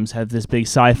fantasy games have this big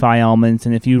sci-fi element,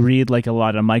 and if you read like a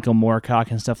lot of Michael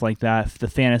Moorcock and stuff like that, the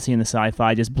fantasy and the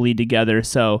sci-fi just bleed together.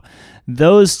 So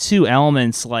those two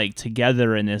elements like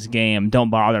together in this game don't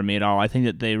bother me at all. I think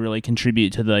that they really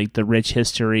contribute to the rich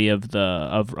history of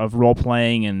of role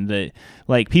playing, and the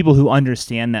like people who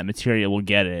understand that material will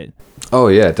get it. Oh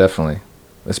yeah, definitely.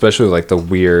 Especially like the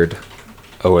weird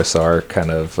OSR kind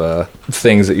of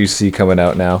things that you see coming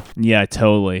out now. Yeah,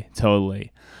 totally.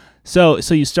 So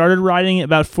you started writing it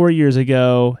about 4 years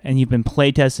ago, and you've been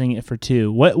playtesting it for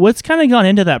 2. What's kind of gone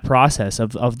into that process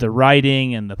of the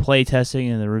writing and the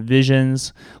playtesting and the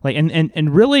revisions? Like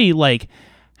and really like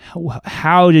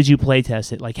how did you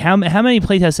playtest it? Like how many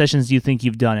playtest sessions do you think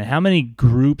you've done, and how many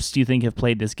groups do you think have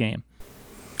played this game?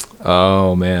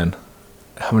 Oh man,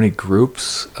 how many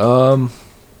groups?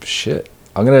 Shit.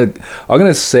 I'm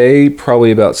gonna say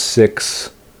probably about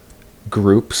 6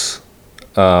 groups,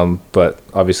 but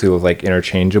obviously with like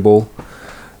interchangeable.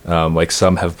 Like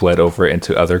some have bled over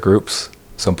into other groups,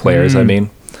 some players. I mean,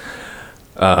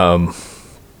 but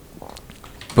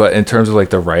in terms of like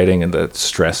the writing and the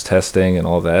stress testing and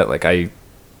all that, like I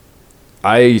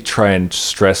try and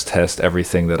stress test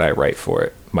everything that I write for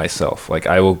it myself. Like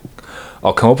I'll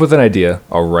come up with an idea,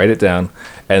 I'll write it down,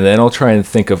 and then I'll try and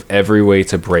think of every way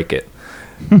to break it.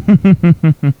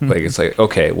 Like it's like,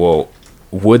 okay, well,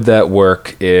 would that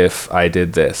work if I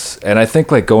did this? And I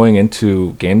think like going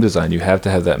into game design, you have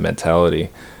to have that mentality,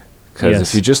 because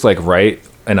if you just like write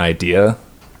an idea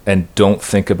and don't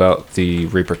think about the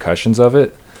repercussions of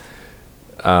it,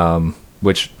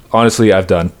 which honestly I've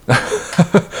done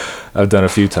a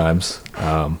few times.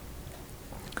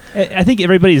 I think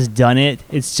everybody's done it.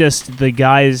 It's just the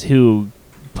guys who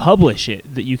publish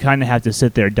it that you kind of have to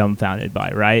sit there dumbfounded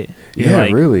by, right? Yeah,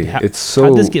 like, really. It's so.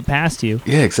 How'd this get past you?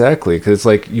 Yeah, exactly. Because it's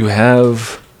like you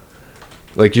have,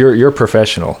 like you're a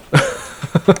professional.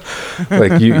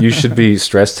 Like you should be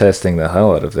stress testing the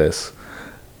hell out of this.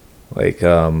 Like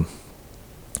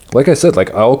I said,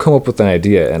 like I'll come up with an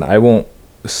idea and I won't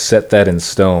set that in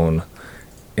stone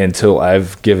until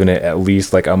I've given it at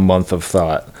least like a month of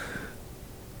thought.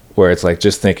 Where it's like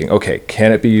just thinking, okay,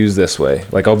 can it be used this way?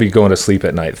 Like I'll be going to sleep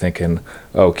at night thinking,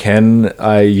 oh, can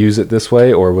I use it this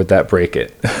way, or would that break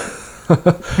it?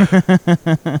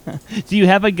 Do you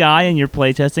have a guy in your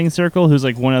playtesting circle who's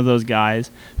like one of those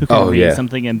guys who can read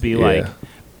something and be like,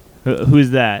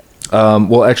 who's that?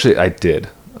 Well, actually, I did.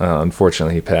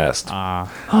 Unfortunately, he passed.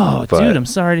 Dude, I'm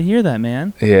sorry to hear that,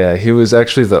 man. Yeah, he was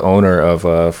actually the owner of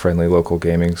a friendly local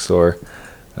gaming store,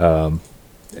 and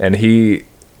he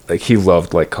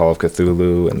loved like Call of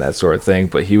Cthulhu and that sort of thing,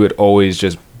 but he would always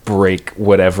just break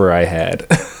whatever I had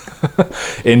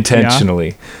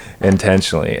intentionally.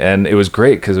 And it was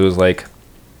great because it was like,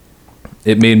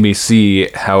 it made me see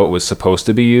how it was supposed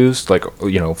to be used, like,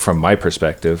 from my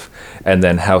perspective, and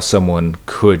then how someone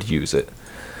could use it.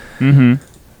 Mm-hmm.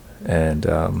 And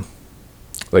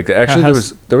like actually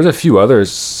there was a few other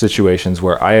situations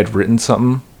where I had written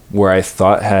something where I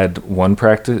thought had one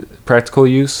practical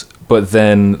use, but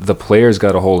then the players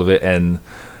got a hold of it and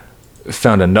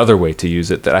found another way to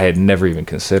use it that I had never even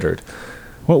considered.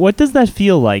 What does that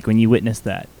feel like when you witness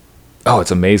that? Oh,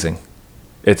 it's amazing.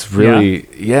 It's really,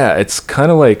 it's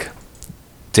kind of like,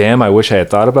 damn, I wish I had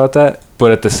thought about that.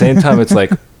 But at the same time, it's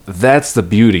like, that's the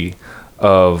beauty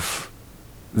of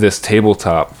this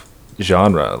tabletop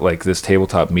genre, like this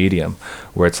tabletop medium,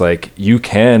 where it's like you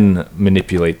can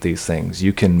manipulate these things,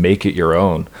 you can make it your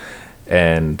own,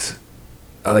 and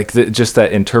like just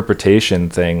that interpretation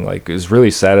thing, like, is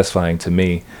really satisfying to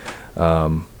me.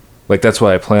 Like that's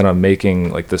why I plan on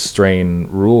making like the Strain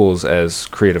rules as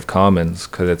Creative Commons,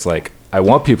 because it's like I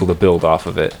want people to build off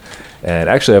of it. And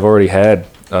actually, I've already had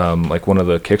like one of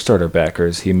the Kickstarter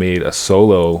backers, he made a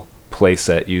solo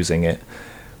playset using it,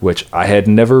 which I had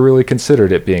never really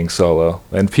considered it being solo.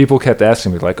 And people kept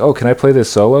asking me like, "Oh, can I play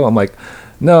this solo?" I'm like,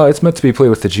 "No, it's meant to be played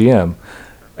with the GM."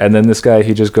 And then this guy,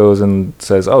 he just goes and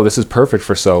says, "Oh, this is perfect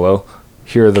for solo.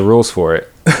 Here are the rules for it."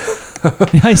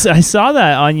 I saw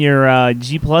that on your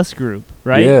G Plus group,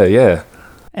 right? Yeah.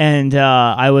 And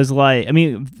I was like, I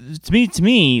mean, to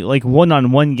me, like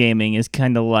one-on-one gaming is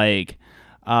kind of like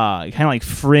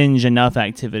fringe enough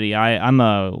activity. I'm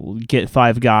a get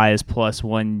 5 guys plus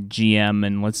 1 GM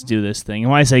and let's do this thing.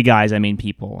 And when I say guys, I mean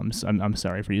people. I'm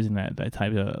sorry for using that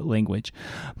type of language,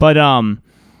 but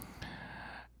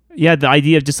yeah, the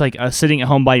idea of just like sitting at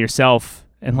home by yourself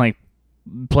and like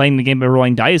playing the game by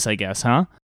rolling dice, I guess, huh?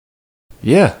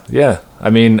 Yeah.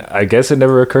 I mean, I guess it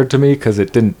never occurred to me because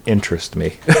it didn't interest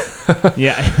me.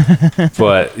 Yeah.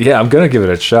 But yeah, I'm going to give it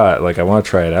a shot. Like, I want to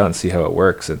try it out and see how it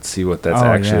works and see what that's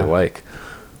actually like.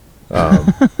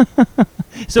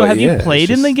 So have you played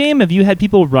in the game? Have you had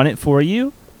people run it for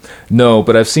you? No,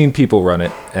 but I've seen people run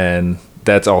it, and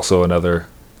that's also another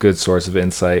good source of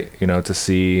insight, to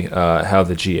see how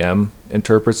the GM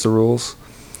interprets the rules.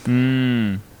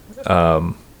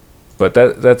 But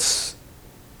that's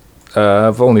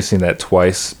I've only seen that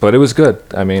twice, but it was good.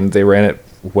 I mean, they ran it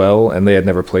well, and they had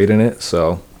never played in it,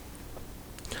 so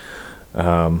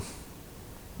that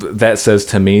says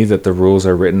to me that the rules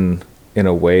are written in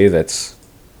a way that's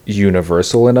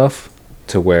universal enough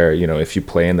to where, if you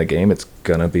play in the game, it's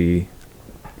gonna be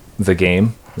the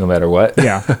game no matter what.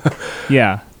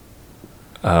 Yeah.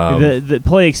 The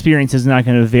play experience is not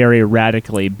going to vary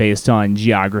radically based on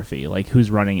geography, like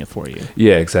who's running it for you.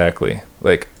 Yeah, exactly.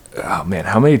 Like, oh man,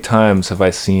 how many times have I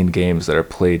seen games that are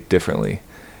played differently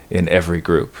in every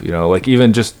group? Like,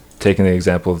 even just taking the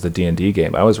example of the D&D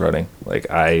game I was running, like,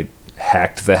 I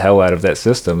hacked the hell out of that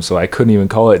system, so I couldn't even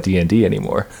call it D&D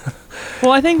anymore.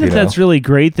 Well, I think that's really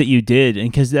great that you did,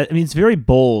 and because it's very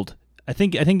bold. I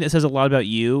think that says a lot about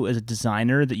you as a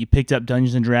designer, that you picked up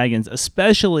Dungeons and Dragons,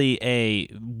 especially a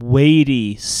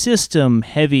weighty,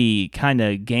 system-heavy kind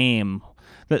of game.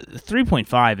 But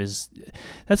 3.5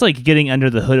 that's like getting under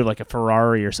the hood of like a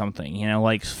Ferrari or something,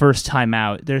 like first time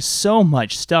out. There's so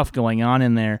much stuff going on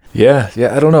in there. Yeah,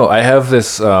 I don't know. I have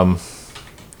this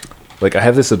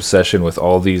obsession with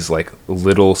all these like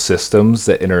little systems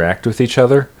that interact with each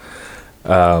other.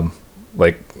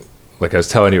 Like I was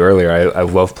telling you earlier, I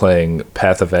love playing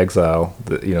Path of Exile,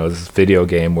 this video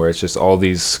game where it's just all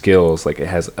these skills. Like, it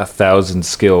has 1,000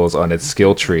 skills on its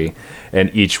skill tree, and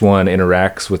each one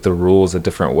interacts with the rules a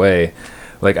different way.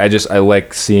 Like, I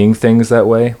like seeing things that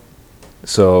way.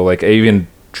 So, like, I even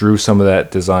drew some of that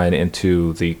design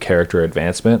into the character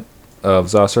advancement of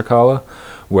Zasarkala,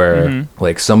 where,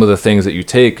 like, some of the things that you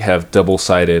take have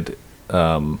double-sided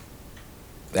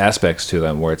aspects to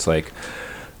them, where it's like,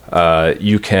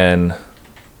 you can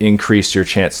increase your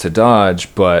chance to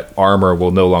dodge, but armor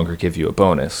will no longer give you a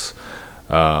bonus.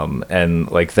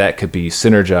 And like that could be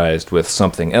synergized with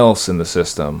something else in the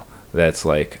system that's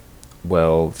like,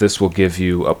 well, this will give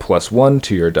you a +1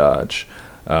 to your dodge,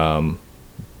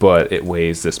 but it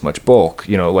weighs this much bulk,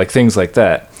 like things like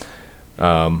that.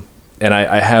 And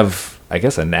I have, I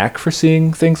guess, a knack for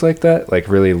seeing things like that, like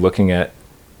really looking at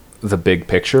the big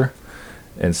picture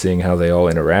and seeing how they all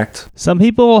interact. Some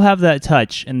people have that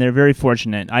touch, and they're very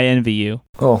fortunate. I envy you.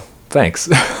 Oh, thanks.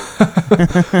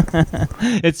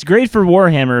 It's great for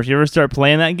Warhammer. If you ever start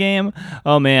playing that game,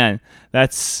 oh man,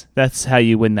 that's how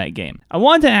you win that game. I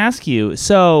wanted to ask you,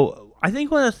 so I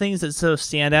think one of the things that so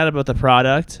stand out about the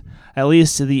product, at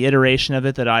least the iteration of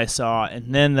it that I saw,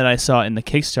 and then that I saw in the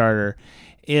Kickstarter,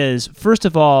 is, first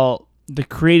of all, the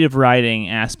creative writing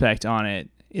aspect on it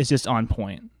is just on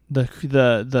point.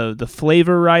 The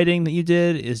flavor writing that you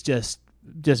did is just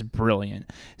brilliant.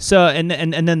 So and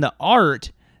then the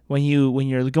art, when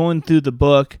you're going through the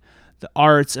book, the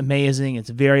art's amazing. It's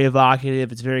very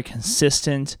evocative. It's very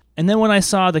consistent. And then when I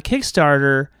saw the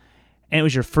Kickstarter, and it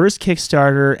was your first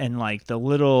Kickstarter, and like the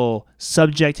little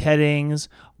subject headings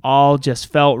all just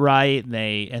felt right.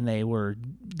 They were,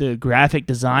 the graphic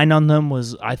design on them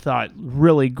was, I thought,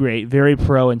 really great, very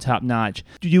pro and top notch.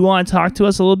 Do you want to talk to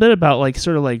us a little bit about like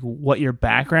sort of like what your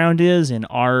background is in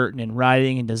art and in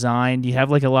writing and design? Do you have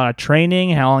like a lot of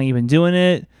training? How long you been doing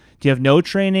it? Do you have no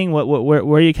training? Where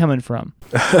are you coming from?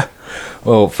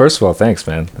 Well, first of all, thanks,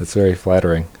 man. That's very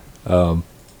flattering. But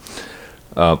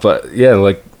yeah,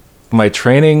 like my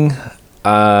training,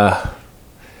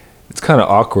 it's kind of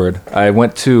awkward. I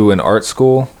went to an art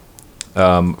school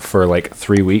for like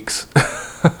 3 weeks.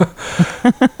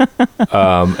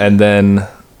 And then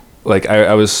like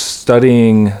I was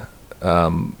studying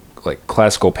like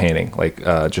classical painting, like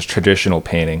just traditional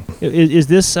painting. Is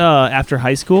this after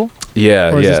high school?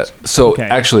 Yeah, yeah. This, so okay.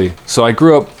 actually, so I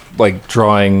grew up like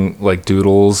drawing like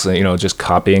doodles, you know, just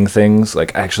copying things.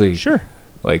 Like actually, Sure.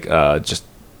 like just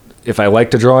if I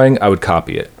liked a drawing, I would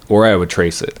copy it or I would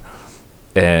trace it.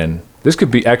 And this could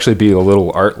be actually be a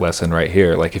little art lesson right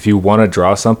here. Like if you want to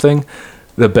draw something,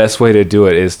 the best way to do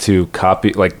it is to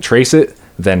copy, like trace it,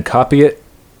 then copy it,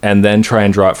 and then try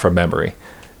and draw it from memory.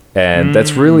 And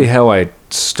that's really how I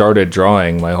started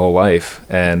drawing my whole life.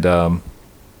 And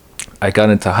I got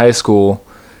into high school,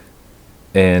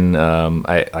 and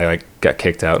I like got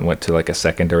kicked out and went to like a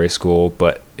secondary school.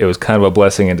 But it was kind of a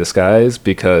blessing in disguise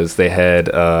because they had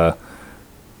an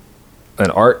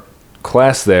art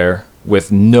class there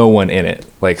with no one in it,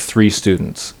 like 3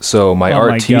 students. So my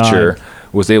art teacher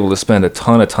was able to spend a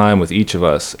ton of time with each of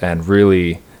us and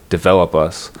really develop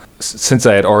us. Since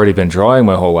I had already been drawing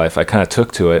my whole life, I kind of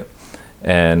took to it.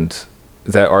 And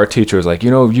that art teacher was like,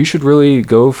 you know, you should really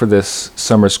go for this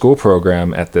summer school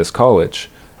program at this college,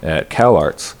 at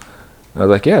CalArts. I was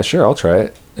like, yeah, sure, I'll try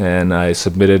it. And I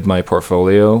submitted my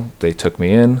portfolio. They took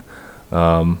me in.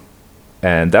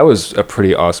 And that was a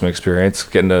pretty awesome experience,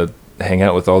 getting to hang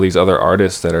out with all these other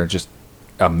artists that are just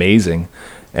amazing.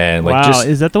 And like, wow,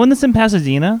 is that the one that's in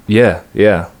Pasadena? Yeah,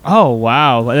 yeah. Oh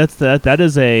wow, that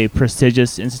is a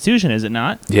prestigious institution, is it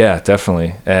not? Yeah,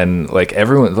 definitely. And like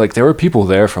everyone, like there were people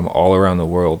there from all around the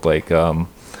world. Like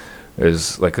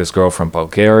there's like this girl from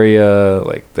Bulgaria.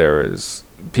 Like there is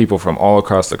people from all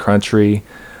across the country.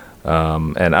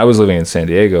 And I was living in San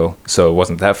Diego, so it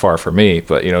wasn't that far for me.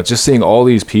 But you know, just seeing all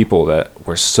these people that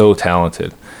were so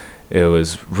talented. It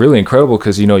was really incredible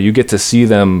because, you know, you get to see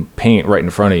them paint right in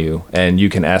front of you and you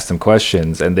can ask them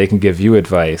questions and they can give you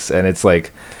advice. And it's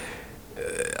like,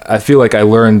 I feel like I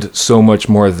learned so much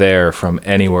more there from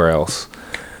anywhere else.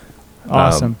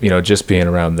 Awesome. You know, just being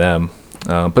around them.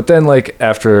 But then like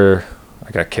after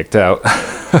I got kicked out,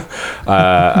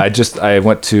 I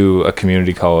went to a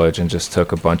community college and just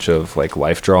took a bunch of like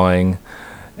life drawing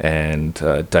and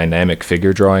dynamic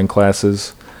figure drawing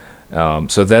classes.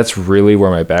 So that's really where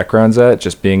my background's at,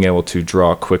 just being able to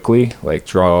draw quickly, like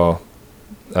draw,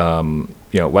 you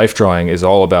know, life drawing is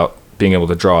all about being able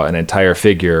to draw an entire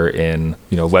figure in,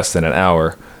 you know, less than an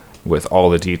hour with all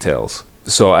the details.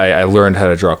 So I learned how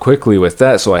to draw quickly with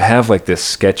that. So I have like this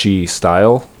sketchy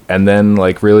style, and then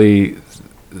like really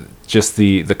just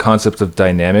the concept of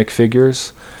dynamic figures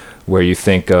where you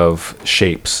think of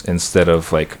shapes instead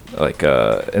of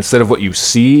instead of what you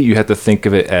see, you have to think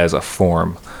of it as a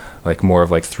form. Like more of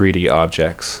like 3D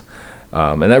objects.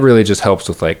 And that really just helps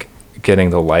with like getting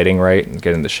the lighting right and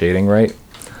getting the shading right.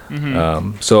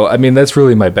 Mm-hmm. So, I mean, that's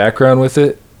really my background with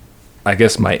it. I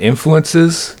guess my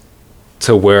influences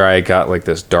to where I got like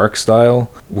this dark style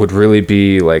would really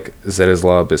be like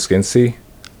Zdzisław Beksiński.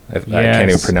 I can't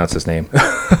even pronounce his name.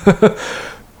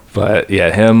 But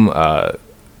yeah, him,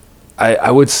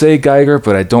 I would say Geiger,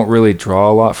 but I don't really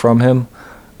draw a lot from him.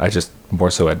 I just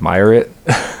more so admire it.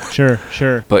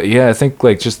 Sure. But yeah, I think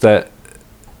like just that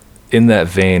in that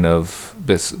vein of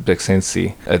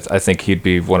Beksiński, I think he'd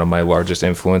be one of my largest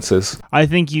influences. I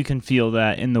think you can feel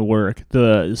that in the work.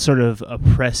 The sort of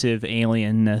oppressive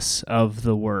alienness of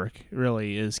the work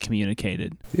really is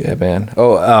communicated. Yeah, man.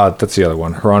 Oh, that's the other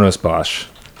one. Hieronymus Bosch.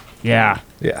 Yeah.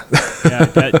 Yeah. Yeah,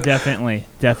 definitely.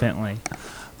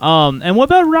 And what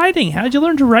about writing? How did you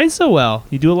learn to write so well?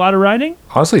 You do a lot of writing?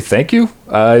 Honestly, thank you.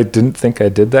 I didn't think I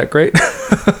did that great.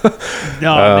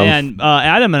 No, man.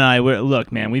 Adam and I,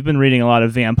 look, man, we've been reading a lot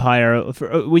of vampire.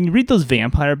 When you read those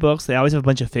vampire books, they always have a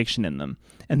bunch of fiction in them.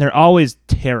 And they're always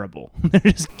terrible.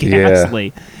 They're just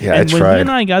ghastly. Yeah, and I when tried. he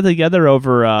and I got together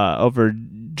over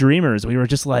Dreamers, we were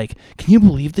just like, can you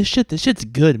believe this shit? This shit's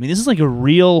good. I mean, this is like a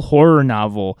real horror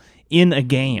novel in a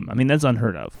game. I mean, that's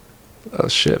unheard of. Oh,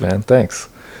 shit, man. Thanks.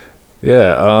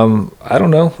 Yeah, I don't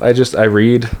know. I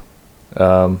read,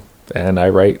 and I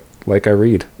write like I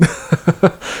read.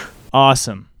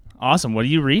 Awesome. What are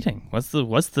you reading? What's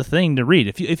the thing to read?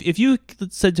 If you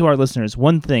said to our listeners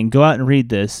one thing, go out and read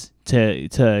this to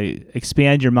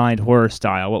expand your mind horror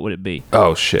style, what would it be?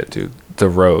 Oh shit, dude. The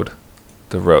Road.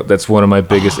 That's one of my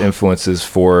biggest influences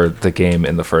for the game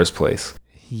in the first place.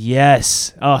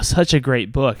 Yes. Oh, such a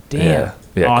great book. Damn.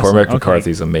 Yeah. Awesome. Cormac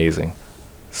McCarthy's amazing.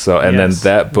 So, and Yes,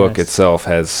 then that book yes. itself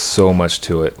has so much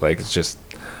to it. Like, it's just,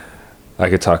 I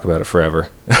could talk about it forever.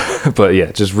 But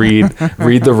yeah, just read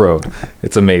The Road.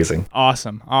 It's amazing.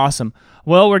 Awesome.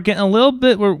 Well, we're getting a little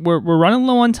bit. We're running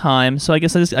low on time, so I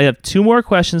guess I have 2 more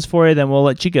questions for you. Then we'll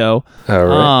let you go. All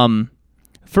right.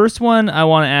 First one I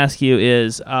want to ask you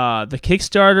is the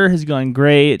Kickstarter has gone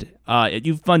great.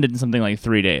 You funded in something like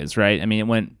 3 days, right? I mean, it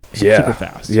went super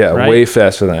fast. Yeah, right? way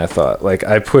faster than I thought. Like,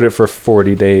 I put it for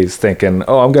 40 days thinking,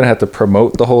 oh, I'm going to have to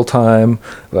promote the whole time.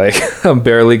 Like, I'm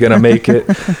barely going to make it.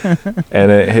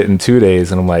 And it hit in 2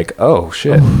 days, and I'm like, oh,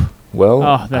 shit.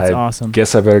 Well, that's I awesome.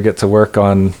 guess I better get to work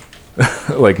on,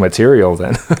 like, material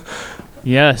then.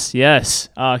 Yes,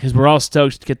 because we're all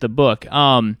stoked to get the book.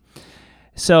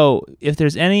 So if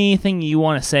there's anything you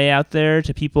want to say out there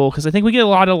to people, because I think we get a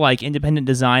lot of like independent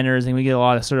designers and we get a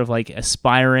lot of sort of like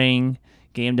aspiring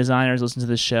game designers listen to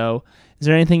this show. Is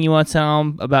there anything you want to tell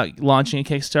them about launching a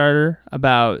Kickstarter,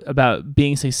 about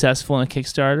being successful in a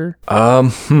Kickstarter?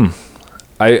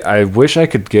 I wish I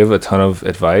could give a ton of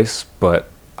advice, but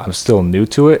I'm still new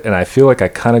to it, and I feel like I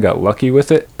kind of got lucky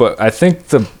with it. But I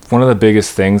think one of the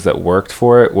biggest things that worked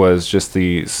for it was just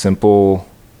the simple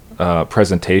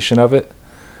presentation of it,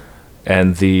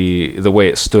 and the way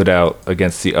it stood out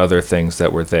against the other things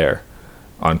that were there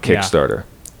on Kickstarter. Yeah.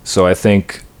 So I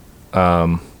think,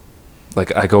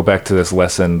 like, I go back to this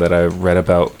lesson that I read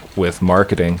about with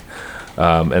marketing,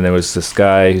 and there was this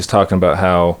guy who's talking about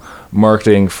how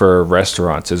marketing for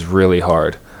restaurants is really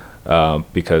hard,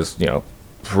 because, you know,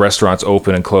 restaurants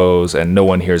open and close and no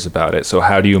one hears about it. So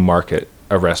how do you market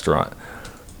a restaurant?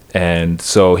 And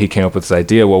so he came up with this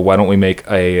idea, well, why don't we make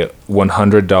a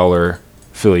 $100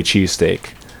 Philly cheesesteak?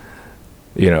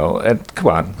 You know, and come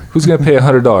on, who's going to pay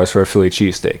 $100 for a Philly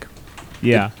cheesesteak?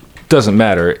 Yeah. It doesn't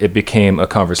matter. It became a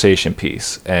conversation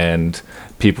piece, and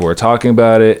people were talking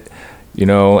about it, you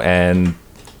know, and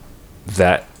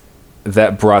that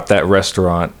brought that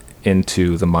restaurant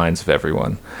into the minds of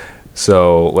everyone.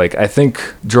 So, like, I think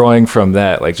drawing from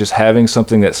that, like, just having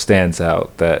something that stands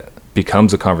out, that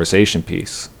becomes a conversation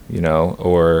piece, you know,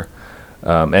 or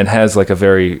and has like a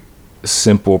very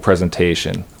simple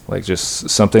presentation, like just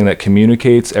something that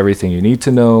communicates everything you need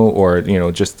to know, or, you know,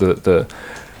 just the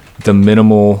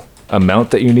minimal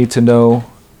amount that you need to know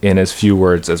in as few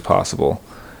words as possible.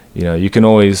 You know, you can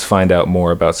always find out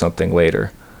more about something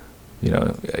later. You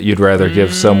know, you'd rather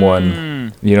give someone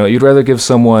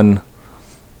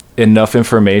enough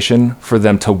information for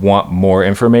them to want more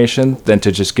information than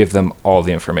to just give them all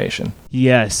the information.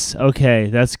 Yes. Okay.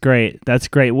 That's great.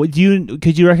 Could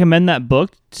you recommend that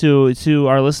book to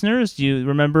our listeners? Do you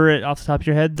remember it off the top of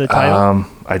your head, the title?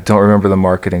 I don't remember the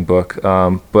marketing book,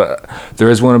 but there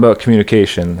is one about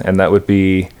communication, and that would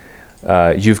be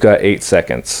You've Got 8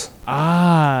 Seconds.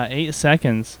 8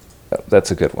 Seconds.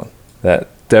 That's a good one. That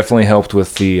definitely helped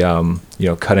with the you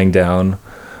know, cutting down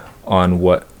on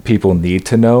what people need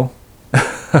to know.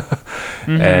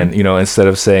 And, you know, instead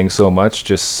of saying so much,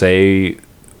 just say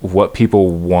what people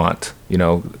want, you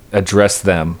know, address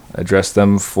them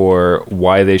for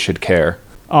why they should care.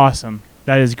 Awesome.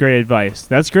 That is great advice.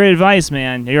 That's great advice,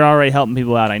 man. You're already helping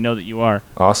people out. I know that you are.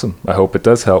 Awesome. I hope it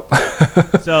does help.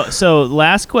 So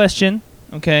last question.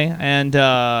 Okay. And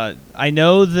I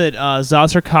know that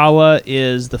Zasarkala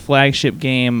is the flagship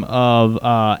game of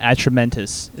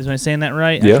Atramentis. Am I saying that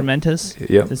right? Yeah. Atramentis?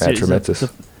 Yep,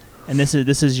 Atramentis. And this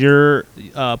is your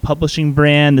publishing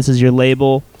brand. This is your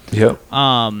label. Yep.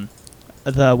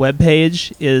 The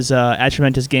webpage is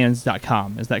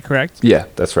atramentisgames.com. Is that correct? Yeah,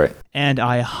 that's right. And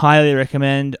I highly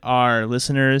recommend our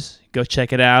listeners go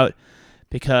check it out,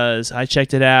 because I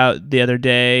checked it out the other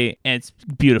day and it's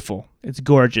beautiful. It's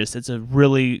gorgeous. It's a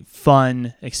really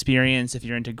fun experience if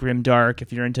you're into grimdark,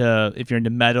 if you're into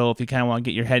metal, if you kind of want to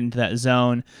get your head into that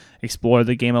zone, explore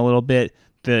the game a little bit.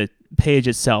 The page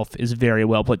itself is very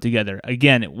well put together.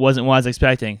 Again, it wasn't what I was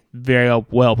expecting. Very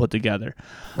well put together.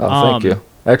 Oh, thank you.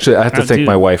 Actually, I have to thank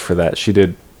my wife for that. She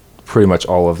did pretty much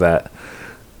all of that.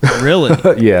 Really?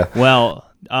 Yeah. Well,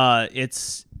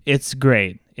 it's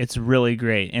great. It's really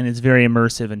great, and it's very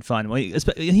immersive and fun. Well,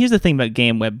 here's the thing about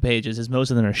game web pages is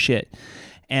most of them are shit.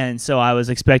 And so I was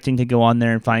expecting to go on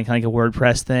there and find kind of like a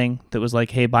WordPress thing that was like,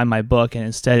 hey, buy my book. And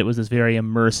instead it was this very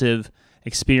immersive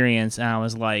experience. And I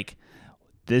was like,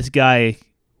 this guy,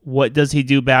 what does he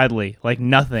do badly? Like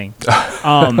nothing.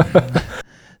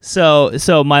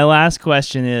 So my last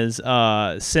question is,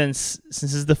 since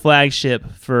this is the flagship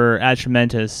for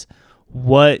Atramentis,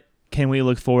 what can we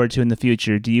look forward to in the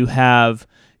future? Do you have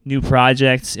new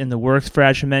projects in the works for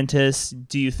Atramentis?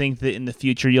 Do you think that in the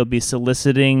future you'll be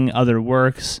soliciting other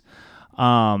works?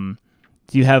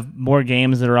 Do you have more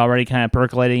games that are already kind of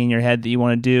percolating in your head that you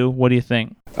want to do? What do you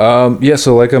think? Yeah,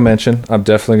 so like I mentioned, I'm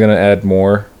definitely going to add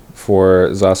more for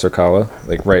Zasar Kala,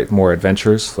 like write more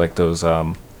adventures, like those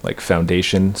like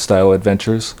Foundation style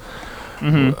adventures.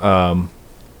 So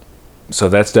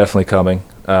that's definitely coming.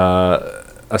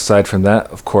 Aside from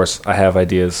that, of course, I have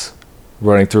ideas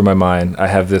running through my mind. I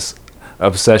have this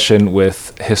obsession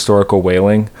with historical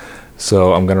whaling,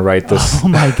 so I'm gonna write this. Oh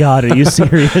my God, are you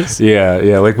serious?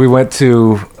 Yeah. Like we went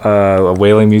to a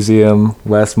whaling museum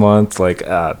last month. Like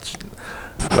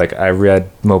I read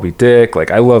Moby Dick.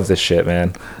 Like I love this shit,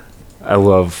 man.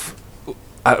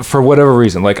 For whatever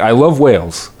reason, like I love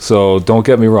whales. So don't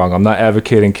get me wrong. I'm not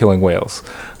advocating killing whales,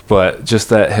 but just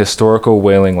that historical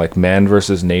whaling, like man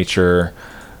versus nature.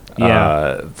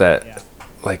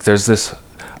 Like there's this.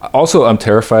 Also, I'm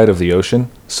terrified of the ocean,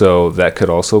 so that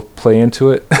could also play into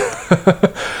it.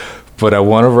 But I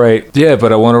want to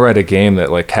write a game that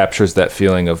like captures that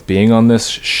feeling of being on this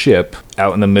ship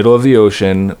out in the middle of the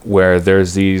ocean where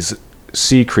there's these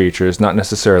sea creatures, not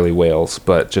necessarily whales,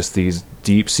 but just these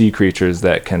deep sea creatures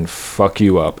that can fuck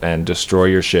you up and destroy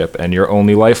your ship, and your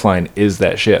only lifeline is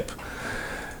that ship.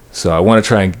 So I want to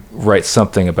try and write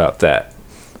something about that.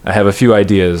 I have a few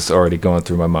ideas already going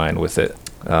through my mind with it.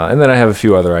 And then I have a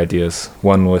few other ideas.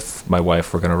 One with my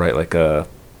wife, we're going to write like a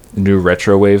new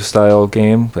retro wave style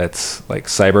game that's like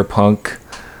cyberpunk,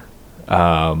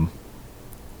 like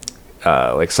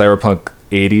cyberpunk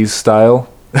 80s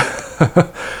style.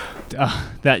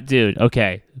 That dude,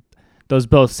 okay. Those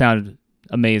both sound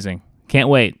amazing. Can't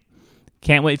wait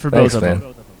for both of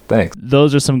them. Thanks.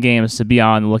 Those are some games to be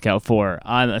on the lookout for.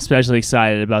 I'm especially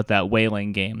excited about that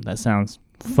whaling game. That sounds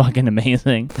fucking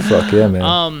amazing. Fuck yeah,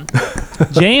 man.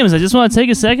 James, I just want to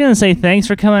take a second and say thanks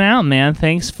for coming out, man.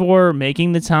 Thanks for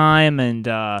making the time and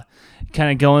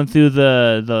kind of going through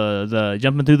the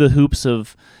jumping through the hoops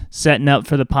of setting up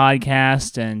for the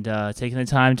podcast and taking the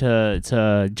time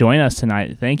to join us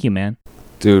tonight. Thank you, man.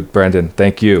 Dude, Brandon,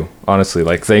 thank you. Honestly,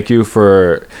 like thank you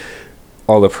for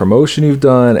all the promotion you've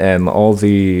done and all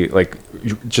the like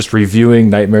just reviewing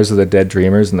Nightmares of the Dead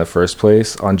Dreamers in the first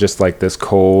place on just like this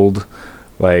cold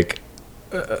like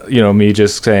me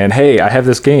just saying, hey, I have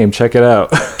this game, check it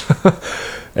out.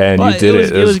 And well, you did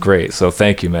it. It was great. So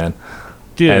thank you, man.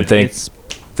 Dude, and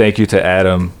thank you to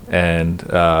Adam and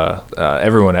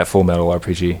everyone at Full Metal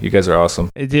RPG. You guys are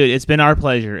awesome. Dude, it's been our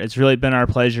pleasure. It's really been our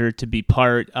pleasure to be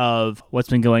part of what's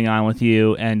been going on with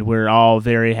you, and we're all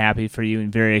very happy for you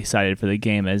and very excited for the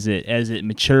game as it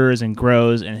matures and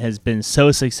grows and has been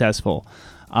so successful.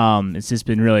 It's just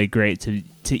been really great to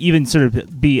even sort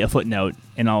of be a footnote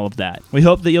in all of that. We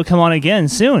hope that you'll come on again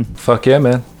soon. Fuck yeah,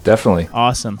 man. Definitely.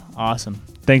 Awesome.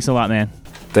 Thanks a lot, man.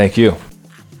 Thank you.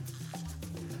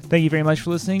 Thank you very much for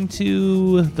listening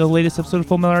to the latest episode of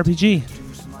Full Metal RPG.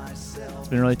 It's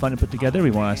been really fun to put together.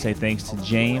 We want to say thanks to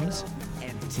James.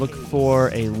 Look for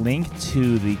a link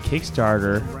to the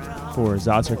Kickstarter for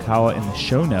Zasar Kala in the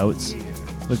show notes.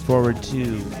 Look forward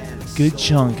to a good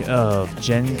chunk of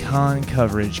Gen Con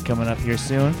coverage coming up here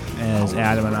soon as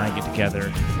Adam and I get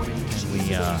together and we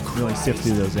really sift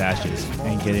through those ashes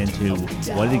and get into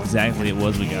what exactly it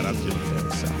was we got up to with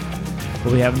it. So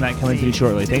we'll be having that coming to you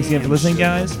shortly. Thanks again for listening,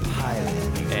 guys,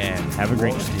 and have a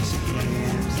great night.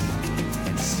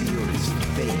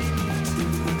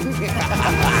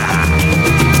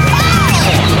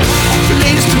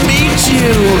 Pleased to meet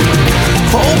you.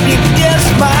 Hope you guess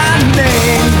my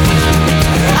name.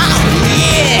 Oh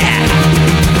yeah.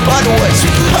 But what's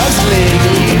puzzling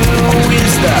you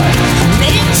is the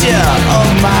nature of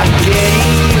my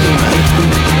game.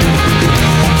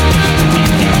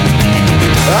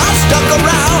 I stuck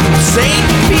around St.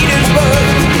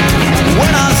 Petersburg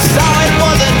when I saw it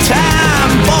was a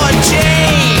time for a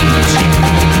change.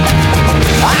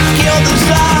 I killed the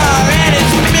Tsar and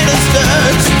his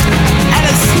ministers,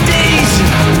 Anastasia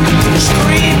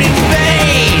screamed in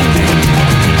vain.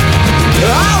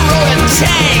 I rode a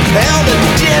tank, held a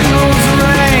general's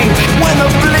rank when the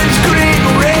blitzkrieg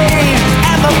rained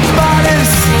and the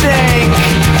bodies stank.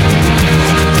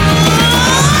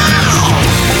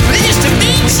 Pleased to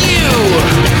meet you.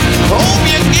 Hope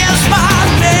you get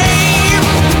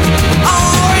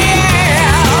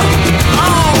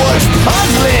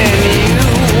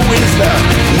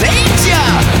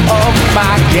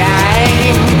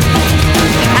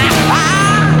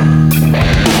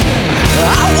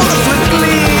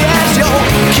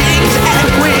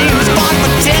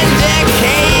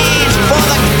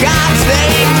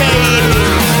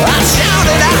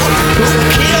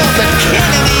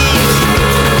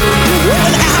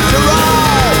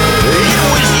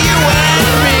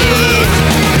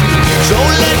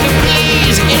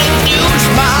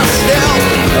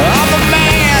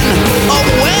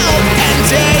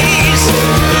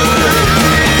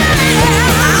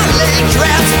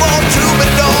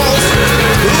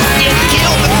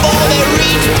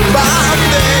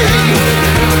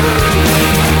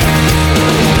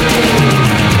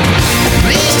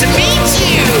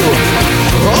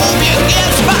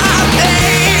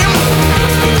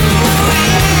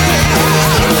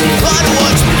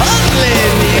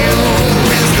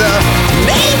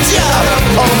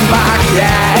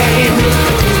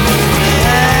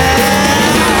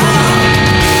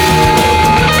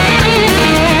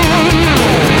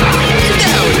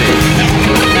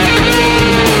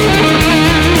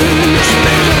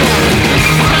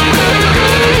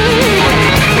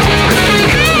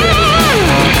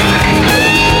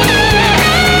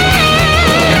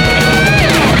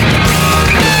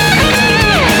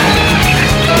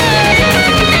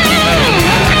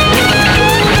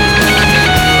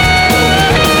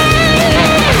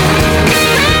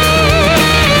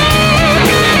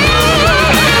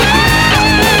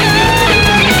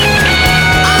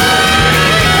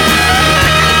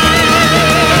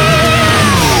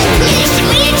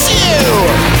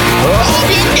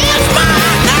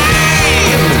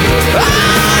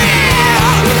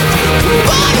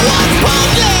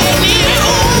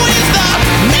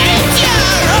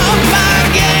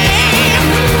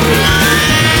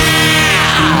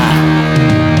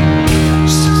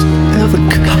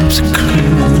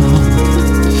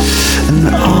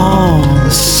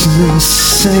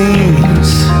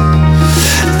remains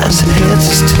as heads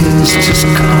as tails just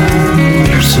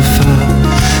crucified.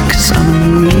 'Cause I'm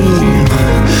in need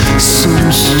of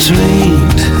some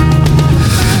strength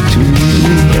to me.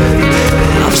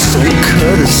 Have some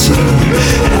courtesy,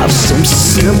 have some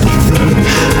sympathy,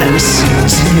 and some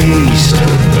taste.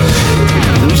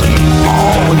 Lose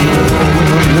all your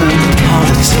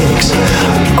politics,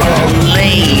 or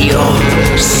lay your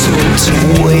soul to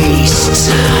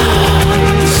waste.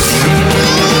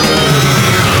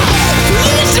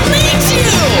 Pleased to meet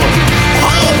you.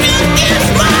 Hope you guess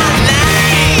my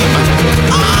name.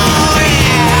 Oh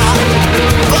yeah.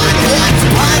 But what's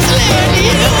puzzling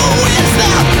you is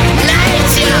the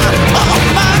nature of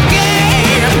my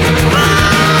game.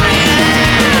 Oh yeah.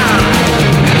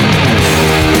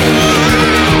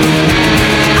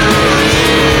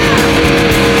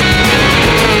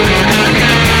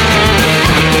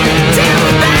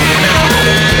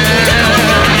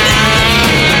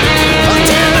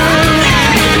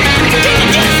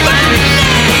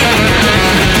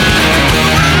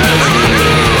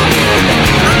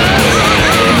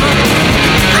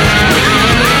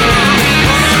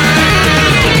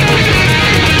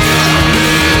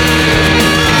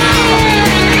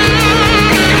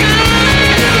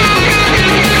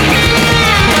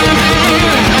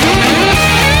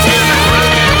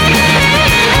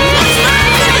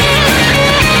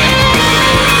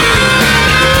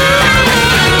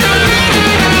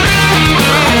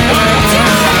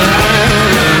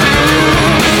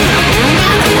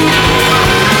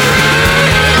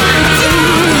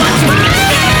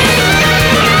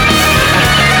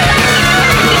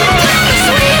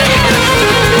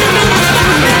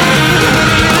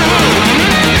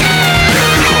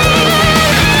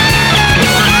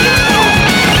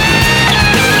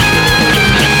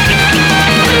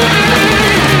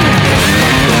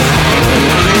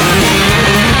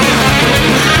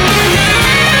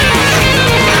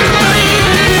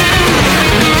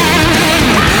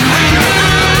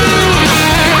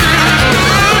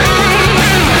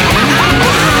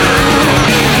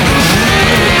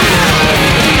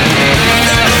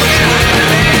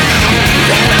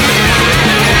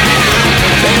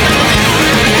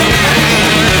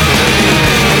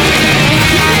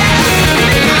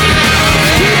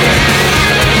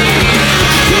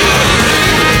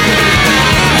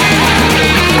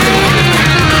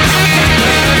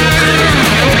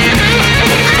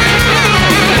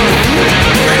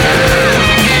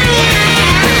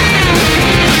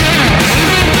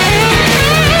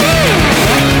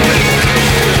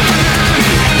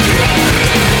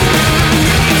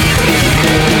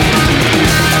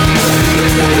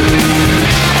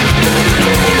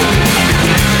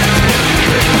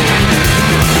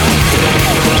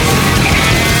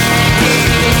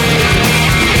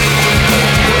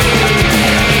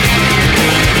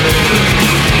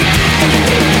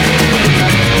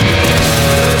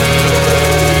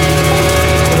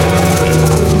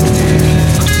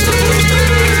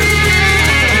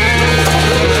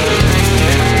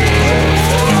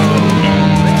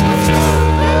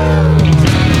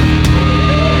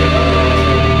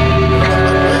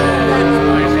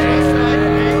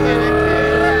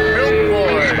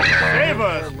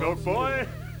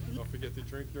 Don't forget to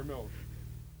drink your milk.